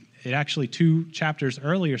 2 chapters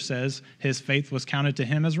earlier says his faith was counted to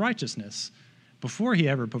him as righteousness before he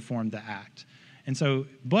ever performed the act. And so,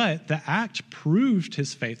 but the act proved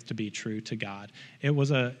his faith to be true to God. It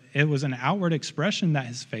was an outward expression that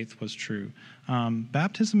his faith was true.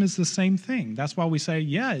 Baptism is the same thing. That's why we say,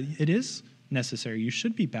 yeah, it is necessary. You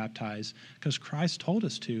should be baptized because Christ told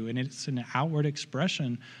us to, and it's an outward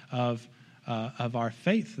expression of our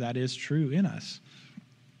faith that is true in us.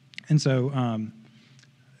 And so,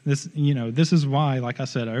 this is why, like I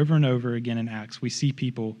said, over and over again in Acts, we see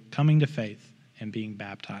people coming to faith and being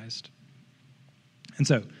baptized. And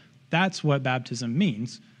so that's what baptism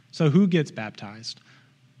means. So who gets baptized?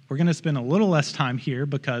 We're going to spend a little less time here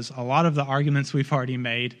because a lot of the arguments we've already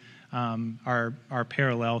made are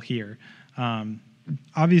parallel here.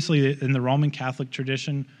 Obviously, in the Roman Catholic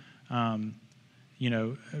tradition, Roman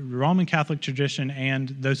Catholic tradition and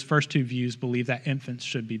those first two views believe that infants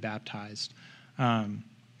should be baptized.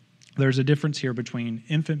 There's a difference here between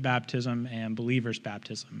infant baptism and believer's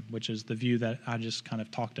baptism, which is the view that I just kind of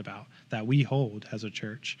talked about, that we hold as a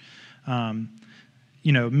church. There's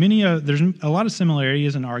a lot of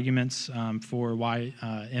similarities and arguments for why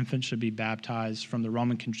infants should be baptized from the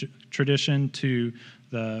Roman tradition to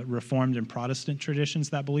the Reformed and Protestant traditions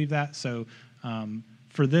that believe that. So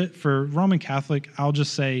for Roman Catholic, I'll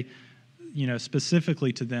just say,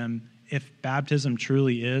 specifically to them, if baptism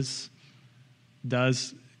truly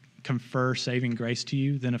does confer saving grace to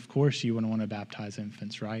you, then of course you wouldn't want to baptize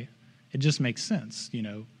infants, right? It just makes sense.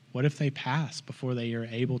 What if they pass before they are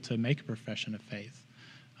able to make a profession of faith?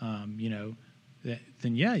 Then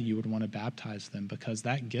yeah, you would want to baptize them because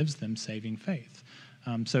that gives them saving faith.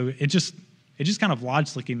 So it just kind of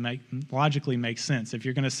logically makes sense. If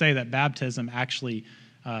you're going to say that baptism actually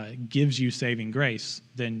gives you saving grace,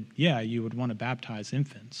 then yeah, you would want to baptize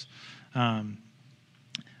infants.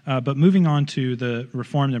 But moving on to the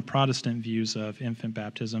Reformed and Protestant views of infant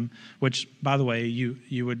baptism, which, by the way,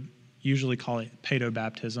 you would usually call it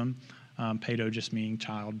paedobaptism. Paedo just meaning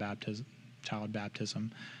child baptism.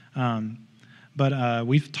 But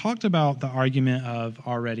we've talked about the argument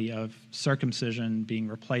of circumcision being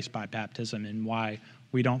replaced by baptism and why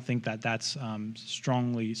we don't think that that's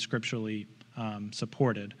strongly scripturally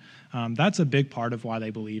supported. That's a big part of why they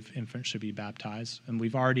believe infants should be baptized, and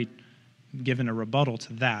we've already given a rebuttal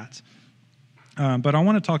to that. But I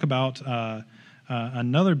want to talk about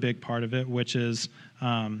another big part of it, which is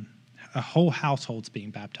a whole household's being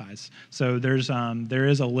baptized. So there is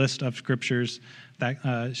a list of scriptures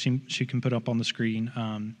that she can put up on the screen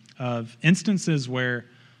of instances where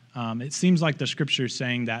it seems like the scripture is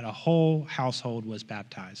saying that a whole household was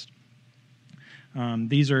baptized.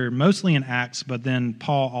 These are mostly in Acts, but then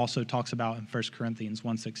Paul also talks about in 1 Corinthians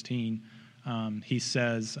 1:16. He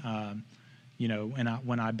says,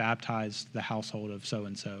 when I baptized the household of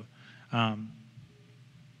so-and-so.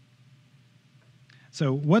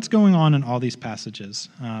 So what's going on in all these passages?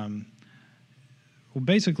 Well,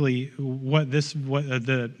 basically, what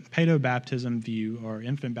the paedobaptism view or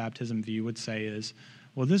infant baptism view would say is,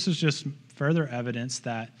 well, this is just further evidence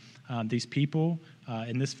that these people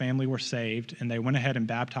in this family were saved, and they went ahead and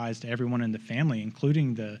baptized everyone in the family,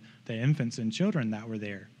 including the infants and children that were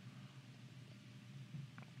there.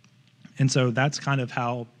 And so that's kind of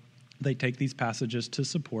how they take these passages to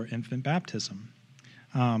support infant baptism.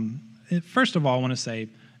 First of all, I want to say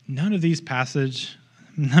none of these passages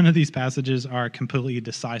are completely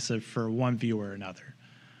decisive for one view or another.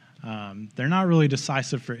 They're not really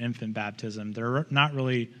decisive for infant baptism. They're not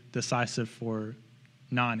really decisive for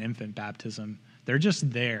non-infant baptism. They're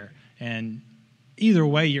just there. And either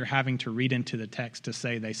way, you're having to read into the text to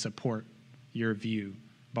say they support your view,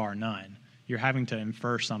 bar none. You're having to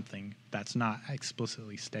infer something that's not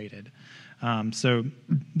explicitly stated. So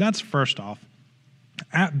that's first off.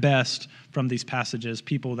 At best, from these passages,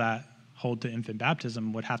 people that hold to infant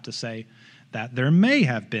baptism would have to say that there may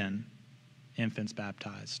have been infants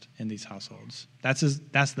baptized in these households. That's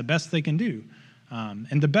the best they can do.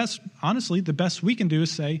 And the best we can do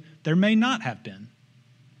is say there may not have been.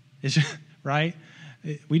 Right?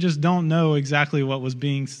 We just don't know exactly what was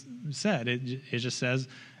being said. It just says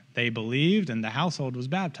they believed and the household was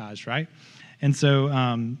baptized, right? And so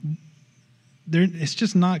it's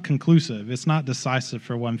just not conclusive. It's not decisive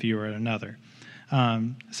for one view or another.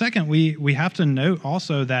 Second, we have to note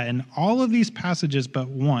also that in all of these passages but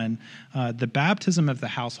one, the baptism of the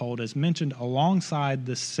household is mentioned alongside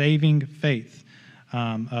the saving faith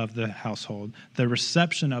of the household, the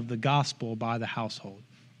reception of the gospel by the household.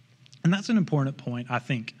 And that's an important point, I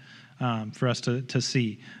think, for us to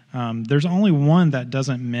see. There's only one that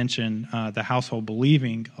doesn't mention the household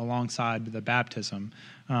believing alongside the baptism.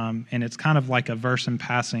 And it's kind of like a verse in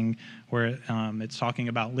passing where it's talking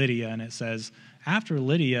about Lydia, and it says, after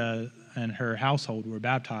Lydia and her household were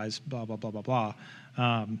baptized, blah, blah, blah, blah, blah.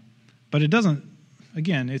 But it doesn't,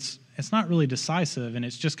 again, it's not really decisive, and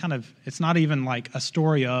it's just kind of, it's not even like a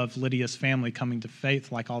story of Lydia's family coming to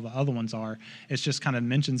faith like all the other ones are. It's just kind of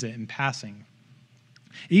mentions it in passing.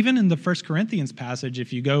 Even in the 1 Corinthians passage,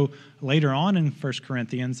 if you go later on in 1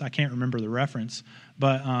 Corinthians, I can't remember the reference,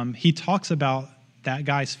 but he talks about that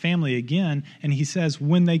guy's family again, and he says,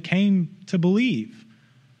 when they came to believe,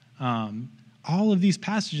 all of these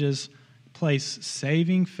passages place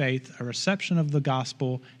saving faith, a reception of the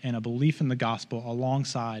gospel, and a belief in the gospel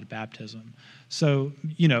alongside baptism. So,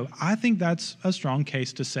 I think that's a strong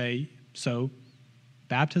case to say, so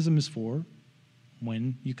baptism is for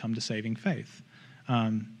when you come to saving faith.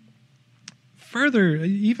 Further,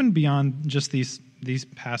 even beyond just these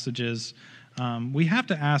passages, we have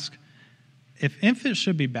to ask, if infants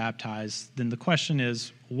should be baptized, then the question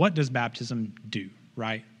is, what does baptism do,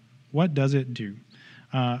 right? What does it do?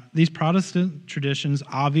 These Protestant traditions,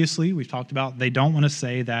 obviously, we've talked about, they don't want to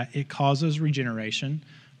say that it causes regeneration,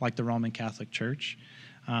 like the Roman Catholic Church.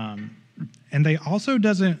 And they also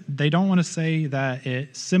don't want to say that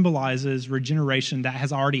it symbolizes regeneration that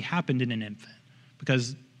has already happened in an infant,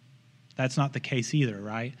 because that's not the case either,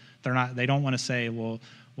 right? They don't want to say, well,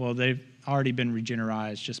 they've already been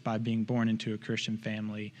regenerized just by being born into a Christian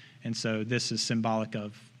family, and so this is symbolic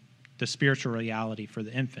of the spiritual reality for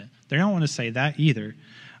the infant. They don't want to say that either.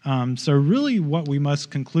 So really what we must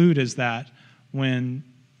conclude is that when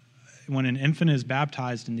an infant is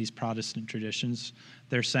baptized in these Protestant traditions,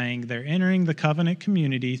 they're saying they're entering the covenant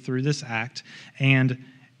community through this act, and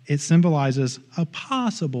it symbolizes a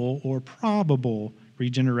possible or probable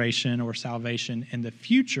regeneration or salvation in the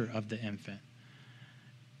future of the infant.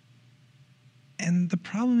 And the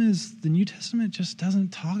problem is the New Testament just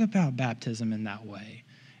doesn't talk about baptism in that way.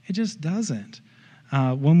 It just doesn't.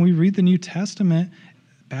 When we read the New Testament,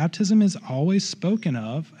 baptism is always spoken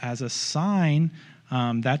of as a sign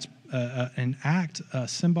that's an act, a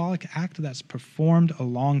symbolic act that's performed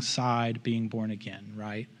alongside being born again,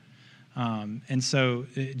 right? And so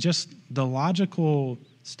just the logical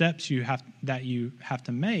steps you have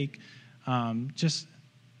to make, it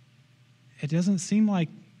doesn't seem like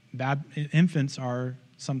infants are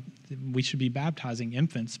we should be baptizing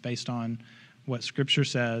infants based on what Scripture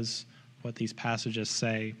says, what these passages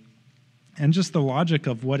say, and just the logic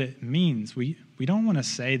of what it means. We don't want to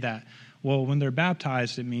say that, well, when they're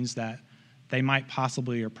baptized, it means that they might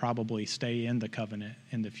possibly or probably stay in the covenant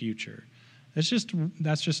in the future. That's just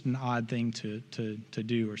an odd thing to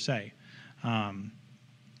do or say.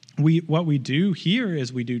 What we do here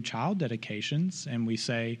is we do child dedications, and we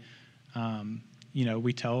say,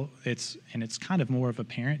 we tell it's kind of more of a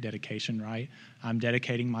parent dedication, right? I'm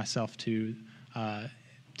dedicating myself to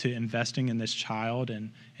investing in this child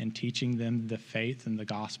and teaching them the faith and the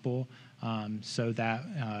gospel. so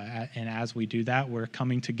that, and as we do that, we're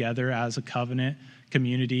coming together as a covenant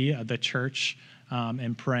community, the church,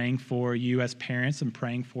 and praying for you as parents and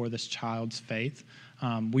praying for this child's faith.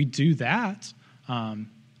 We do that,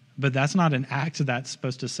 but that's not an act that's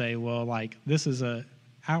supposed to say, well, like, this is a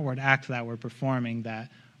outward act that we're performing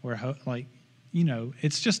that we're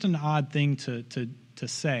it's just an odd thing to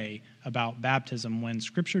say about baptism when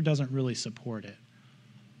Scripture doesn't really support it.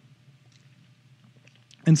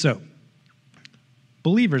 And so,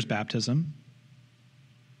 believers' baptism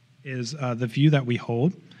is the view that we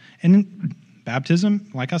hold. And baptism,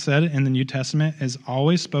 like I said, in the New Testament is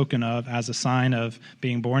always spoken of as a sign of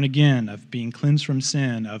being born again, of being cleansed from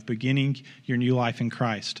sin, of beginning your new life in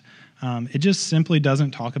Christ. It just simply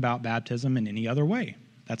doesn't talk about baptism in any other way.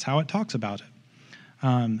 That's how it talks about it.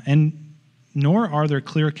 And nor are there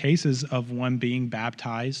clear cases of one being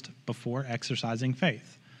baptized before exercising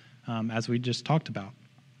faith, as we just talked about.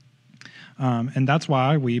 And that's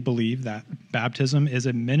why we believe that baptism is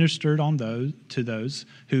administered to those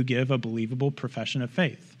who give a believable profession of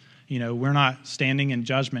faith. We're not standing in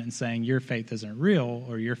judgment and saying your faith isn't real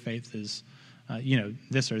or your faith is,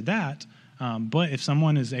 this or that. But if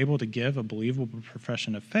someone is able to give a believable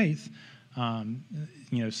profession of faith,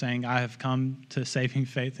 saying I have come to saving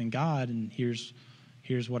faith in God and here's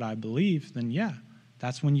what I believe, then yeah,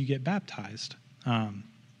 that's when you get baptized.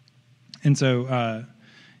 And so,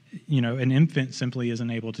 an infant simply isn't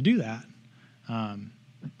able to do that.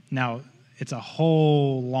 Now, it's a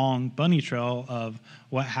whole long bunny trail of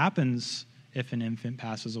what happens if an infant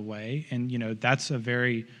passes away, and that's a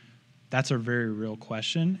very real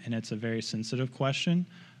question, and it's a very sensitive question.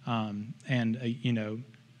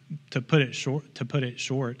 To put it short,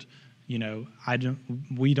 I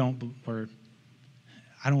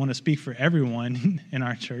don't want to speak for everyone in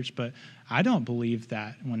our church, but I don't believe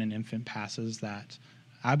that when an infant passes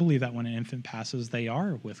I believe that when an infant passes, they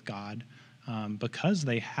are with God because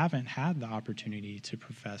they haven't had the opportunity to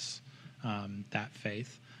profess that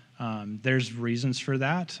faith. There's reasons for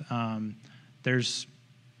that. There's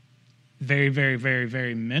very, very, very,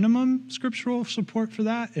 very minimum scriptural support for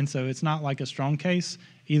that, and so it's not like a strong case.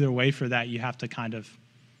 Either way for that, you have to kind of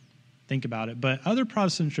think about it. But other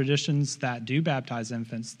Protestant traditions that do baptize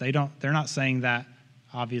infants, they're not saying that,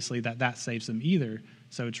 obviously, that saves them either.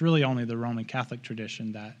 So it's really only the Roman Catholic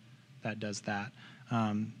tradition that does that.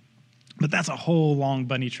 But that's a whole long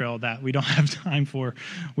bunny trail that we don't have time for.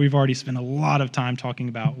 We've already spent a lot of time talking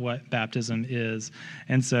about what baptism is.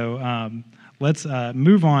 And so let's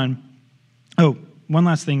move on. Oh, one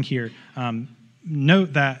last thing here.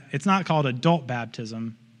 Note that it's not called adult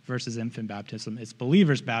baptism versus infant baptism. It's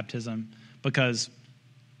believers' baptism because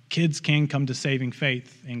kids can come to saving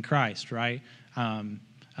faith in Christ, right?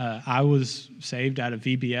 I was saved out of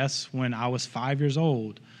VBS when I was 5 years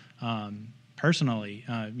old. Personally,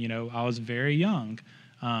 I was very young,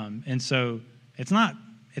 and so it's not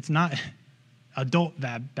adult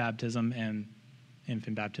baptism and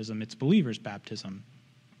infant baptism. It's believers' baptism.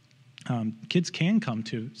 Kids can come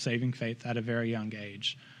to saving faith at a very young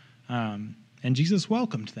age, and Jesus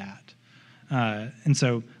welcomed that. And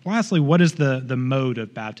so, lastly, what is the mode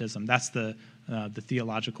of baptism? That's the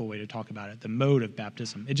theological way to talk about it. The mode of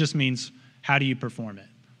baptism. It just means how do you perform it?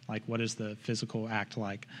 Like, what is the physical act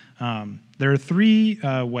like? There are three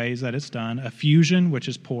ways that it's done: effusion, which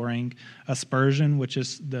is pouring; aspersion, which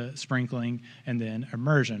is the sprinkling; and then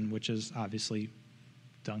immersion, which is obviously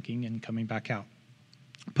dunking and coming back out.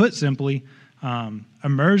 Put simply,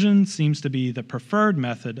 immersion seems to be the preferred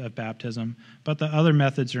method of baptism, but the other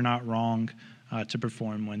methods are not wrong to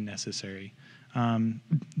perform when necessary.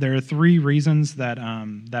 There are three reasons that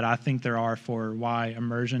I think there are for why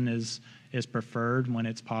immersion is preferred when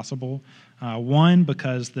it's possible. One,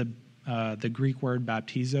 because the Greek word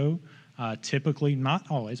baptizo typically, not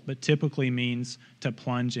always, but typically means to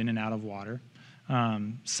plunge in and out of water.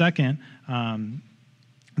 Second,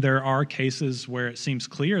 there are cases where it seems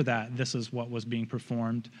clear that this is what was being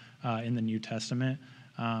performed in the New Testament.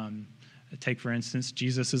 Take, for instance,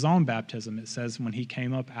 Jesus' own baptism. It says when he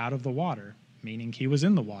came up out of the water, meaning he was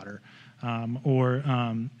in the water.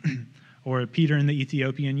 Or Peter and the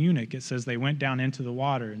Ethiopian eunuch, it says they went down into the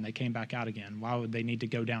water and they came back out again. Why would they need to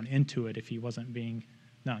go down into it if he wasn't being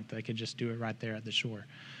dunked? They could just do it right there at the shore.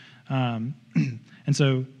 And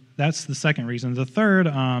so that's the second reason. The third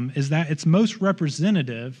is that it's most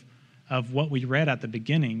representative of what we read at the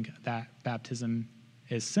beginning that baptism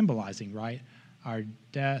is symbolizing, right? Our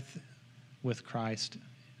death with Christ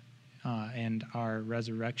and our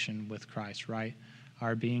resurrection with Christ, right?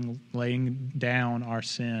 our being laying down our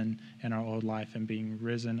sin and our old life and being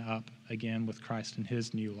risen up again with Christ in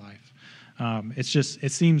his new life.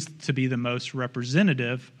 It seems to be the most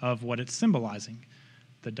representative of what it's symbolizing,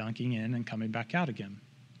 the dunking in and coming back out again.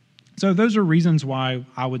 So those are reasons why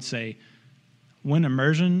I would say when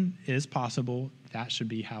immersion is possible, that should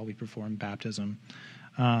be how we perform baptism.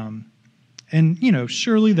 And,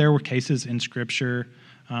 surely there were cases in Scripture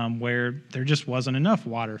where there just wasn't enough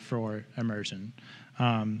water for immersion.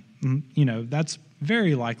 That's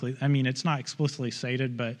very likely. I mean, it's not explicitly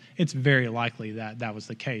stated, but it's very likely that that was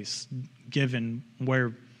the case, given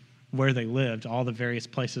where they lived, all the various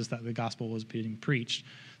places that the gospel was being preached.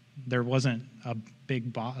 There wasn't a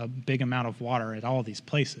big amount of water at all these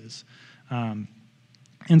places. And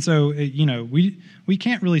so, we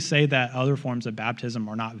can't really say that other forms of baptism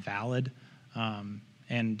are not valid,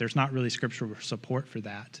 and there's not really scriptural support for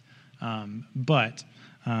that. But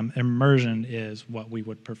immersion is what we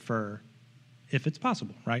would prefer if it's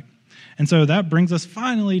possible, right? And so that brings us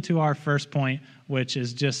finally to our first point, which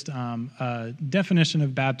is just a definition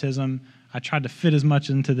of baptism. I tried to fit as much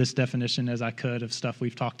into this definition as I could of stuff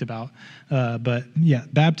we've talked about. But yeah,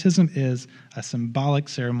 baptism is a symbolic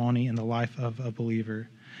ceremony in the life of a believer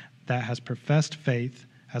that has professed faith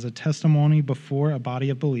as a testimony before a body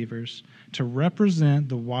of believers to represent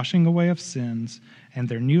the washing away of sins and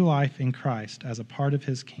their new life in Christ as a part of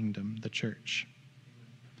his kingdom, the church.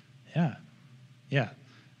 Yeah.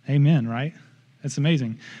 Amen, right? It's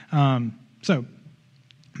amazing. So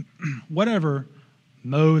whatever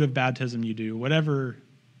mode of baptism you do, whatever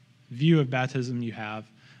view of baptism you have,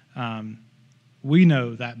 we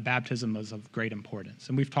know that baptism is of great importance.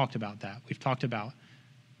 And we've talked about that. We've talked about,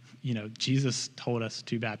 Jesus told us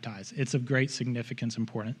to baptize. It's of great significance,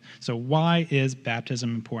 important. So why is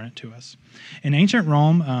baptism important to us? In ancient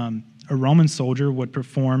Rome, a Roman soldier would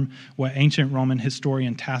perform what ancient Roman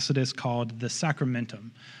historian Tacitus called the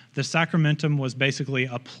sacramentum. The sacramentum was basically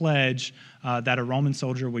a pledge that a Roman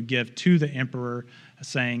soldier would give to the emperor,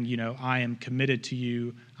 saying, I am committed to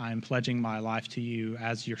you. I am pledging my life to you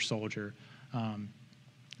as your soldier.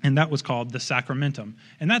 And that was called the sacramentum.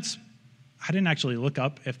 And I didn't actually look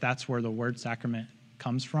up if that's where the word sacrament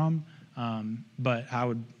comes from, but I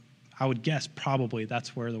would guess probably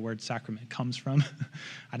that's where the word sacrament comes from.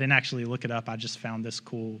 I didn't actually look it up. I just found this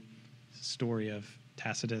cool story of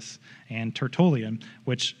Tacitus and Tertullian,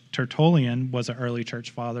 which Tertullian was an early church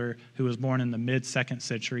father who was born in the mid-2nd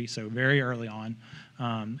century, so very early on.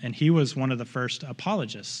 And he was one of the first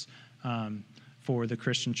apologists for the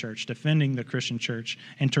Christian church, defending the Christian church.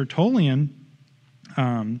 And Tertullian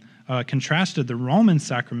contrasted the Roman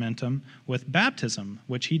sacramentum with baptism,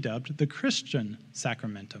 which he dubbed the Christian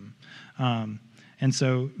sacramentum. And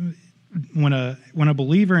so when a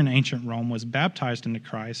believer in ancient Rome was baptized into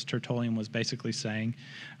Christ, Tertullian was basically saying,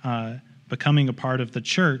 becoming a part of the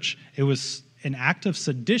church, it was an act of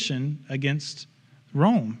sedition against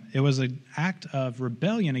Rome. It was an act of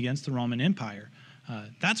rebellion against the Roman Empire.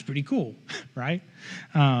 That's pretty cool, right?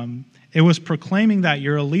 It was proclaiming that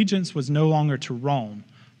your allegiance was no longer to Rome,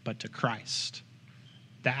 but to Christ.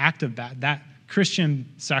 The act of that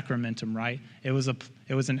Christian sacramentum, right? It was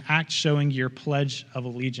an act showing your pledge of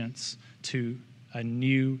allegiance to a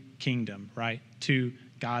new kingdom, right? To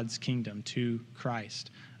God's kingdom, to Christ.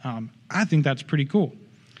 I think that's pretty cool.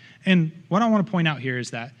 And what I want to point out here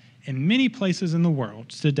is that in many places in the world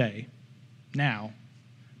today, now,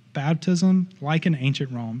 baptism, like in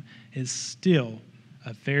ancient Rome, is still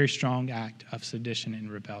a very strong act of sedition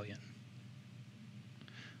and rebellion.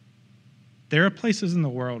 There are places in the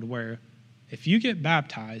world where if you get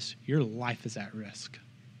baptized, your life is at risk.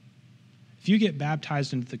 If you get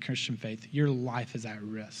baptized into the Christian faith, your life is at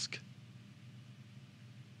risk.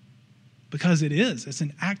 Because it's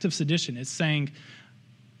an act of sedition. It's saying,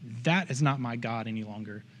 that is not my God any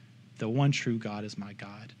longer. The one true God is my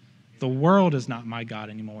God. The world is not my God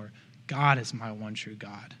anymore. God is my one true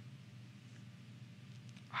God.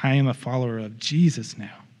 I am a follower of Jesus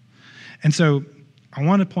now. And so I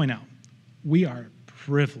want to point out, we are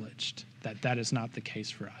privileged that that is not the case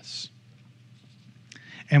for us.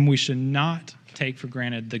 And we should not take for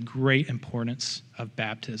granted the great importance of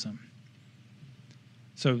baptism.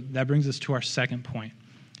 So that brings us to our second point,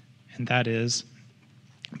 and that is,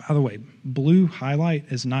 by the way, blue highlight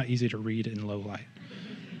is not easy to read in low light.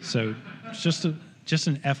 So just an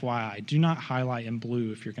FYI, do not highlight in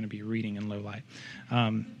blue if you're going to be reading in low light.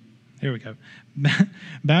 Here we go.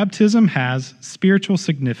 Baptism has spiritual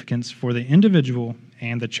significance for the individual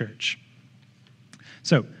and the church.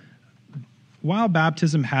 So, while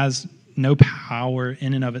baptism has no power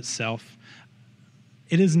in and of itself,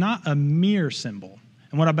 it is not a mere symbol.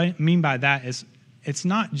 And what I mean by that is it's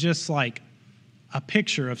not just like a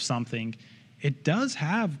picture of something. It does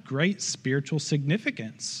have great spiritual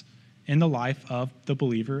significance in the life of the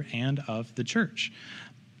believer and of the church.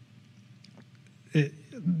 And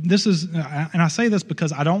I say this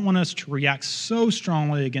because I don't want us to react so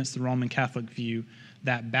strongly against the Roman Catholic view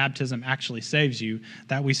that baptism actually saves you,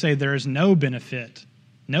 that we say there is no benefit,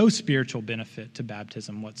 no spiritual benefit to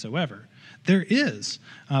baptism whatsoever. There is.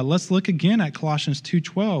 Let's look again at Colossians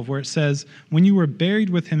 2:12, where it says, when you were buried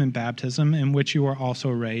with him in baptism, in which you were also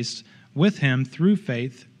raised with him through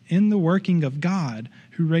faith in the working of God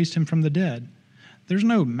who raised him from the dead. There's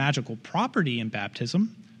no magical property in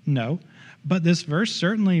baptism, no. But this verse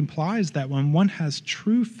certainly implies that when one has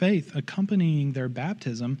true faith accompanying their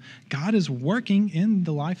baptism, God is working in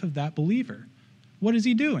the life of that believer. What is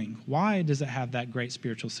he doing? Why does it have that great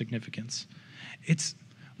spiritual significance? It's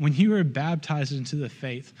when you are baptized into the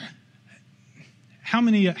faith. How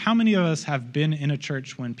many of us have been in a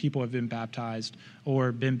church when people have been baptized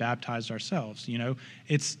or been baptized ourselves? You know,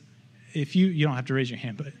 it's if you don't have to raise your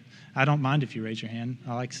hand, but I don't mind if you raise your hand.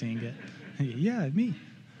 I like seeing it. Yeah, me.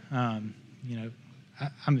 You know,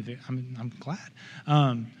 I'm glad.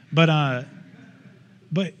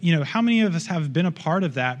 But you know, how many of us have been a part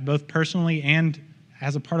of that, both personally and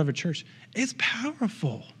as a part of a church? It's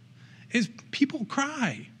powerful. It's people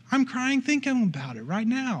cry. I'm crying thinking about it right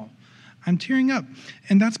now. I'm tearing up,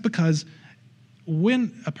 and that's because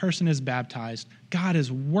when a person is baptized, God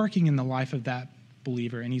is working in the life of that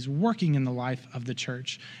believer, and he's working in the life of the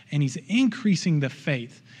church, and he's increasing the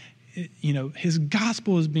faith. You know, his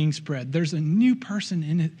gospel is being spread. There's a new person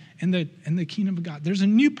in the kingdom of God. There's a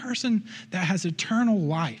new person that has eternal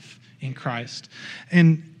life in Christ.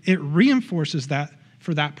 And it reinforces that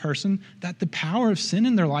for that person, that the power of sin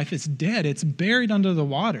in their life is dead. It's buried under the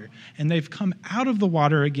water. And they've come out of the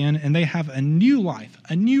water again, and they have a new life,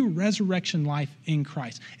 a new resurrection life in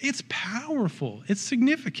Christ. It's powerful. It's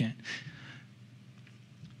significant.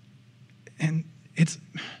 And it's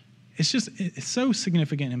so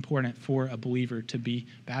significant and important for a believer to be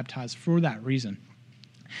baptized for that reason.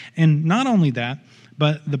 And not only that,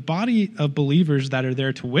 but the body of believers that are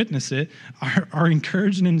there to witness it are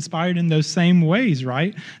encouraged and inspired in those same ways,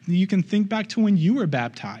 right? You can think back to when you were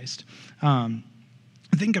baptized.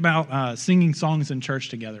 Think about singing songs in church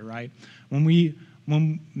together, right?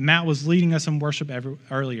 When Matt was leading us in worship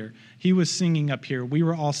earlier, he was singing up here. We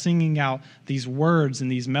were all singing out these words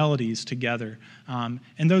and these melodies together. And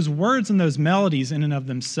those words and those melodies in and of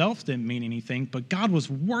themselves didn't mean anything, but God was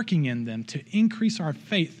working in them to increase our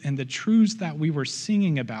faith in the truths that we were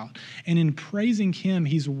singing about. And in praising him,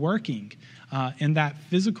 he's working in that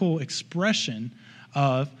physical expression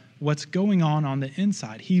of what's going on the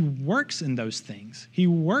inside. He works in those things. He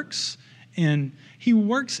works in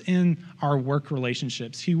our work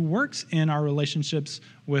relationships. He works in our relationships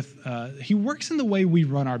with, he works in the way we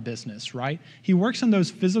run our business, right? He works in those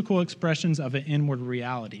physical expressions of an inward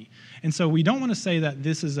reality. And so we don't want to say that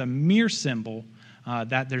this is a mere symbol,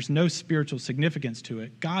 that there's no spiritual significance to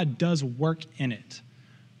it. God does work in it.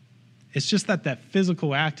 It's just that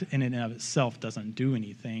physical act in and of itself doesn't do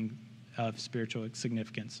anything of spiritual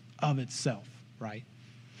significance of itself, right?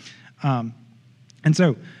 And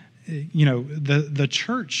so, you know, the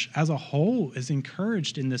church as a whole is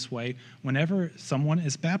encouraged in this way whenever someone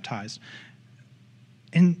is baptized.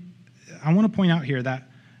 And I want to point out here that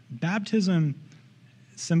baptism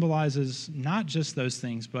symbolizes not just those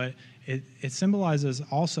things, but it symbolizes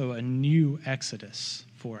also a new exodus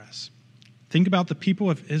for us. Think about the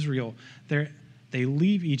people of Israel. They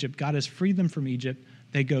leave Egypt. God has freed them from Egypt.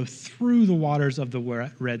 They go through the waters of the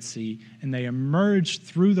Red Sea, and they emerge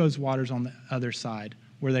through those waters on the other side.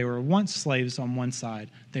 Where they were once slaves on one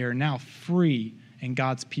side, they are now free and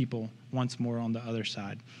God's people once more on the other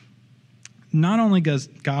side. Not only does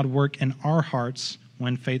God work in our hearts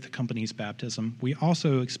when faith accompanies baptism, we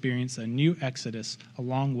also experience a new exodus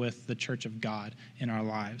along with the church of God in our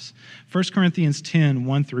lives. 1 Corinthians 10,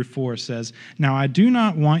 1-4 says, "Now I do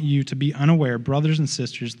not want you to be unaware, brothers and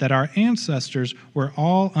sisters, that our ancestors were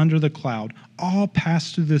all under the cloud, all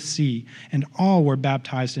passed through the sea, and all were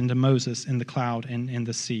baptized into Moses in the cloud and in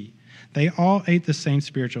the sea. They all ate the same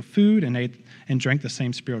spiritual food and drank the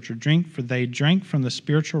same spiritual drink, for they drank from the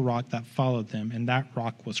spiritual rock that followed them, and that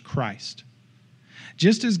rock was Christ.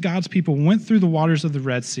 Just as God's people went through the waters of the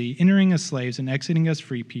Red Sea, entering as slaves and exiting as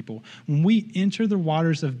free people, when we enter the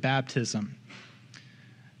waters of baptism,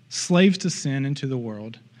 slaves to sin into the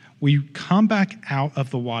world, we come back out of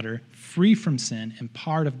the water, free from sin and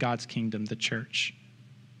part of God's kingdom, the church.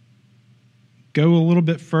 Go a little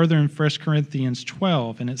bit further in 1 Corinthians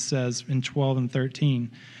 12, and it says in 12 and 13,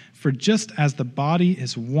 For just as the body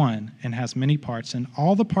is one and has many parts, and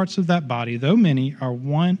all the parts of that body, though many, are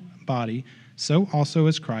one body, so also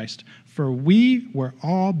is Christ. For we were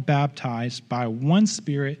all baptized by one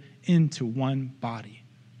Spirit into one body.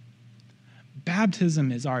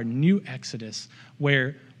 Baptism is our new exodus,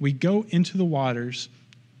 where we go into the waters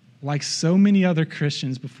like so many other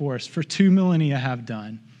Christians before us for 2 millennia have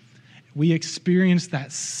done. We experience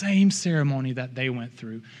that same ceremony that they went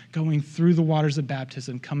through, going through the waters of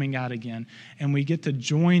baptism, coming out again, and we get to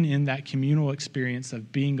join in that communal experience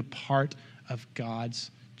of being a part of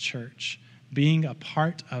God's church, being a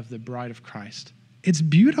part of the bride of Christ. It's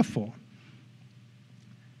beautiful.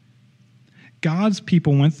 God's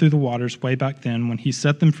people went through the waters way back then when he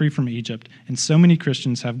set them free from Egypt, and so many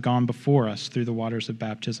Christians have gone before us through the waters of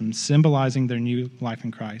baptism, symbolizing their new life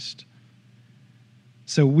in Christ.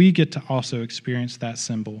 So we get to also experience that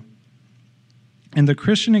symbol. And the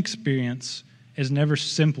Christian experience is never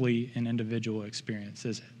simply an individual experience,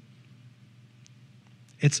 is it?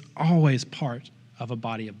 It's always part of a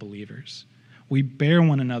body of believers. We bear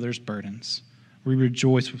one another's burdens. We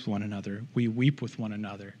rejoice with one another. We weep with one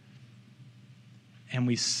another. And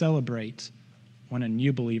we celebrate when a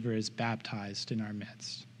new believer is baptized in our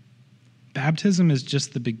midst. Baptism is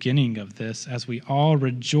just the beginning of this as we all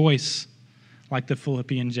rejoice like the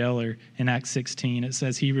Philippian jailer in Acts 16. It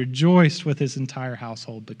says he rejoiced with his entire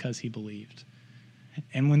household because he believed.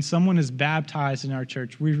 And when someone is baptized in our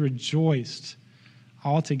church, we rejoiced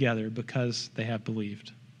all together because they have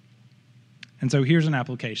believed. And so here's an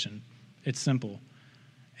application. It's simple.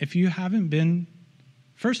 If you haven't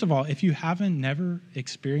never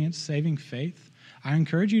experienced saving faith, I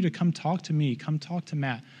encourage you to come talk to me, come talk to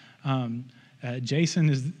Matt. Jason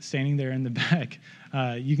is standing there in the back.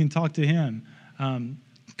 You can talk to him.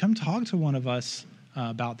 Come talk to one of us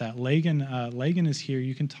about that. Lagan is here.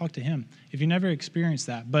 You can talk to him if you never experienced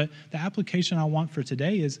that. But the application I want for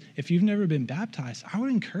today is if you've never been baptized, I would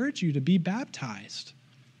encourage you to be baptized.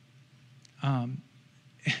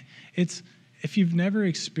 If you've never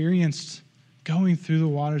experienced going through the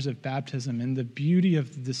waters of baptism and the beauty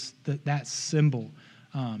of that symbol,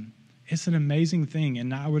 it's an amazing thing,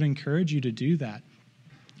 and I would encourage you to do that.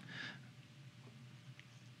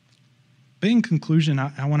 But in conclusion,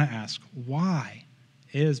 I want to ask, why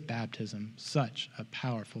is baptism such a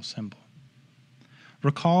powerful symbol?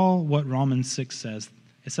 Recall what Romans 6 says.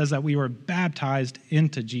 It says that we were baptized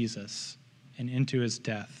into Jesus and into his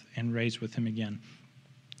death and raised with him again.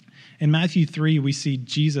 In Matthew 3, we see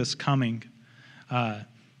Jesus coming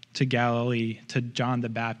to Galilee, to John the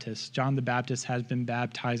Baptist. John the Baptist has been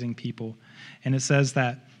baptizing people, and it says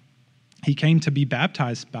that he came to be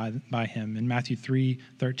baptized by him in Matthew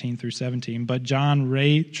 3:13 through 17. But John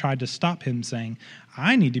tried to stop him, saying,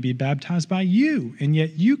 I need to be baptized by you, and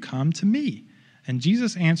yet you come to me. And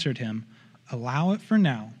Jesus answered him, allow it for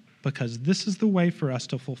now, because this is the way for us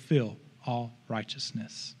to fulfill all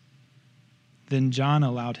righteousness. Then John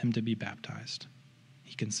allowed him to be baptized.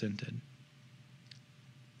 He consented.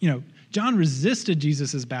 John resisted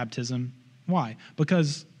Jesus' baptism. Why?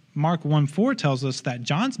 Because Mark 1:4 tells us that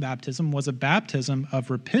John's baptism was a baptism of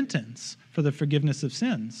repentance for the forgiveness of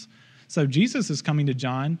sins. So Jesus is coming to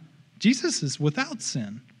John. Jesus is without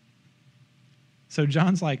sin. So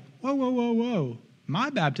John's like, whoa. My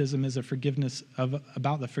baptism is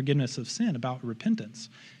about the forgiveness of sin, about repentance.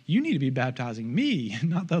 You need to be baptizing me,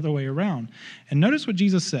 not the other way around. And notice what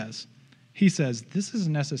Jesus says. He says, this is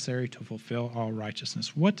necessary to fulfill all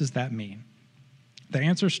righteousness. What does that mean? The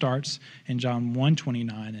answer starts in John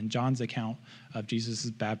 1:29 in John's account of Jesus'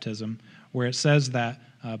 baptism, where it says that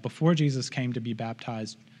before Jesus came to be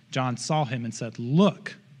baptized, John saw him and said,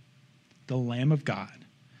 look, the Lamb of God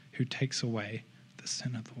who takes away the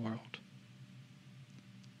sin of the world.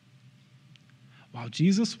 While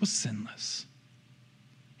Jesus was sinless,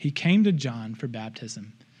 he came to John for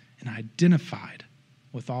baptism and identified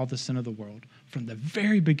with all the sin of the world from the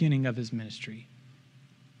very beginning of his ministry.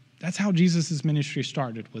 That's how Jesus' ministry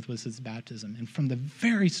started, was his baptism. And from the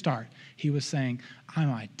very start, he was saying,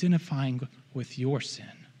 I'm identifying with your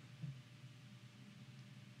sin.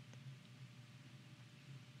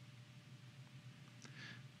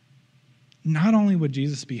 Not only would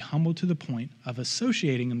Jesus be humble to the point of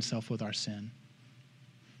associating himself with our sin,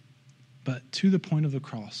 but to the point of the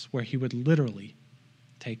cross where he would literally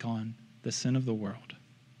take on the sin of the world.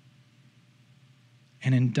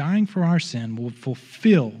 And in dying for our sin, will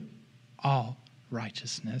fulfill all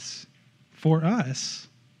righteousness for us,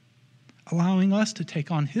 allowing us to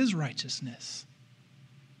take on his righteousness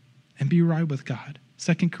and be right with God.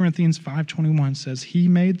 2 Corinthians 5:21 says, he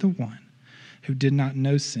made the one who did not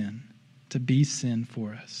know sin to be sin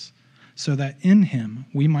for us, so that in him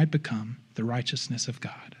we might become the righteousness of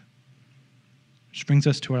God. Which brings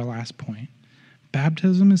us to our last point.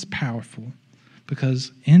 Baptism is powerful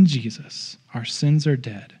because in Jesus our sins are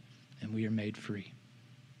dead and we are made free.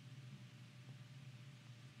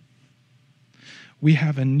 We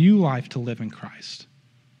have a new life to live in Christ.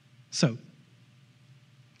 So,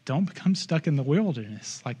 don't become stuck in the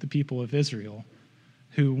wilderness like the people of Israel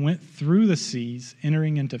who went through the seas,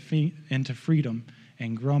 entering into freedom,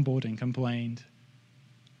 and grumbled and complained.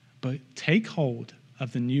 But take hold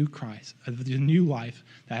of the new Christ, of the new life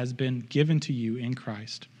that has been given to you in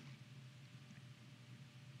Christ.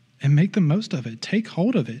 And make the most of it. Take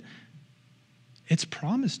hold of it. It's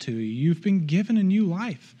promised to you. You've been given a new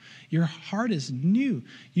life. Your heart is new.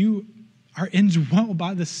 You are indwelled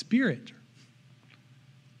by the Spirit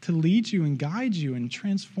to lead you and guide you and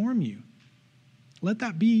transform you. Let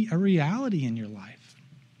that be a reality in your life.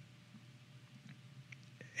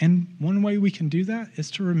 And one way we can do that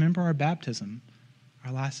is to remember our baptism,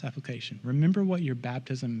 our last application. Remember what your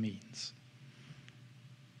baptism means.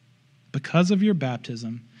 Because of your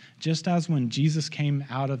baptism, just as when Jesus came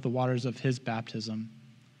out of the waters of his baptism,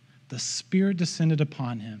 the Spirit descended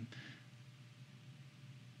upon him.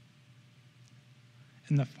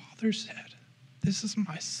 And the Father said, "This is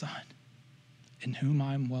my Son, in whom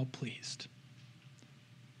I am well pleased."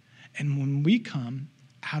 And when we come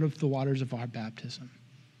out of the waters of our baptism,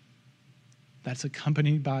 that's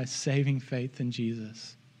accompanied by saving faith in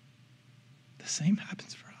Jesus, the same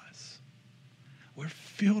happens for us. We're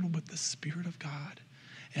filled with the Spirit of God.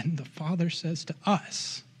 And the Father says to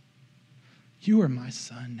us, "You are my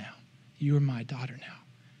son now. You are my daughter now.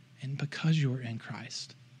 And because you are in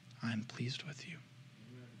Christ, I am pleased with you."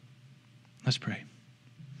 Amen. Let's pray.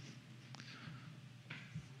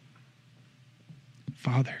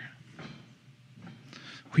 Father,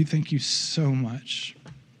 we thank you so much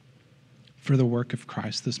for the work of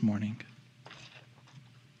Christ this morning,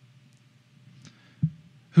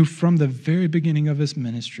 who from the very beginning of his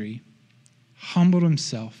ministry humbled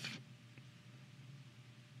himself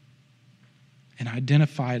and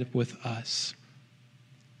identified with us.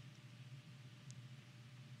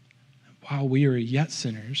 While we are yet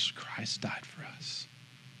sinners, Christ died for us.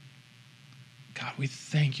 God, we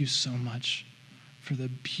thank you so much for the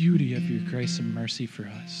beauty of your grace and mercy for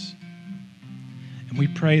us. And we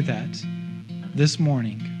pray that this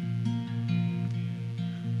morning,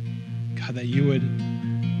 God, that you would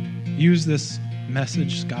use this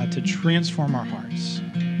message, God, to transform our hearts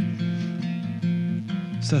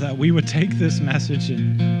so that we would take this message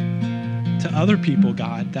to other people,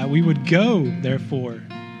 God, that we would go, therefore,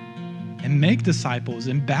 and make disciples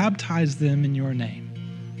and baptize them in your name.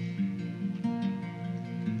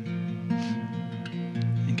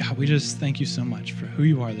 And God, we just thank you so much for who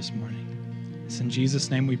you are this morning. It's in Jesus'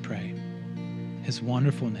 name we pray. His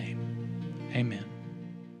wonderful name. Amen.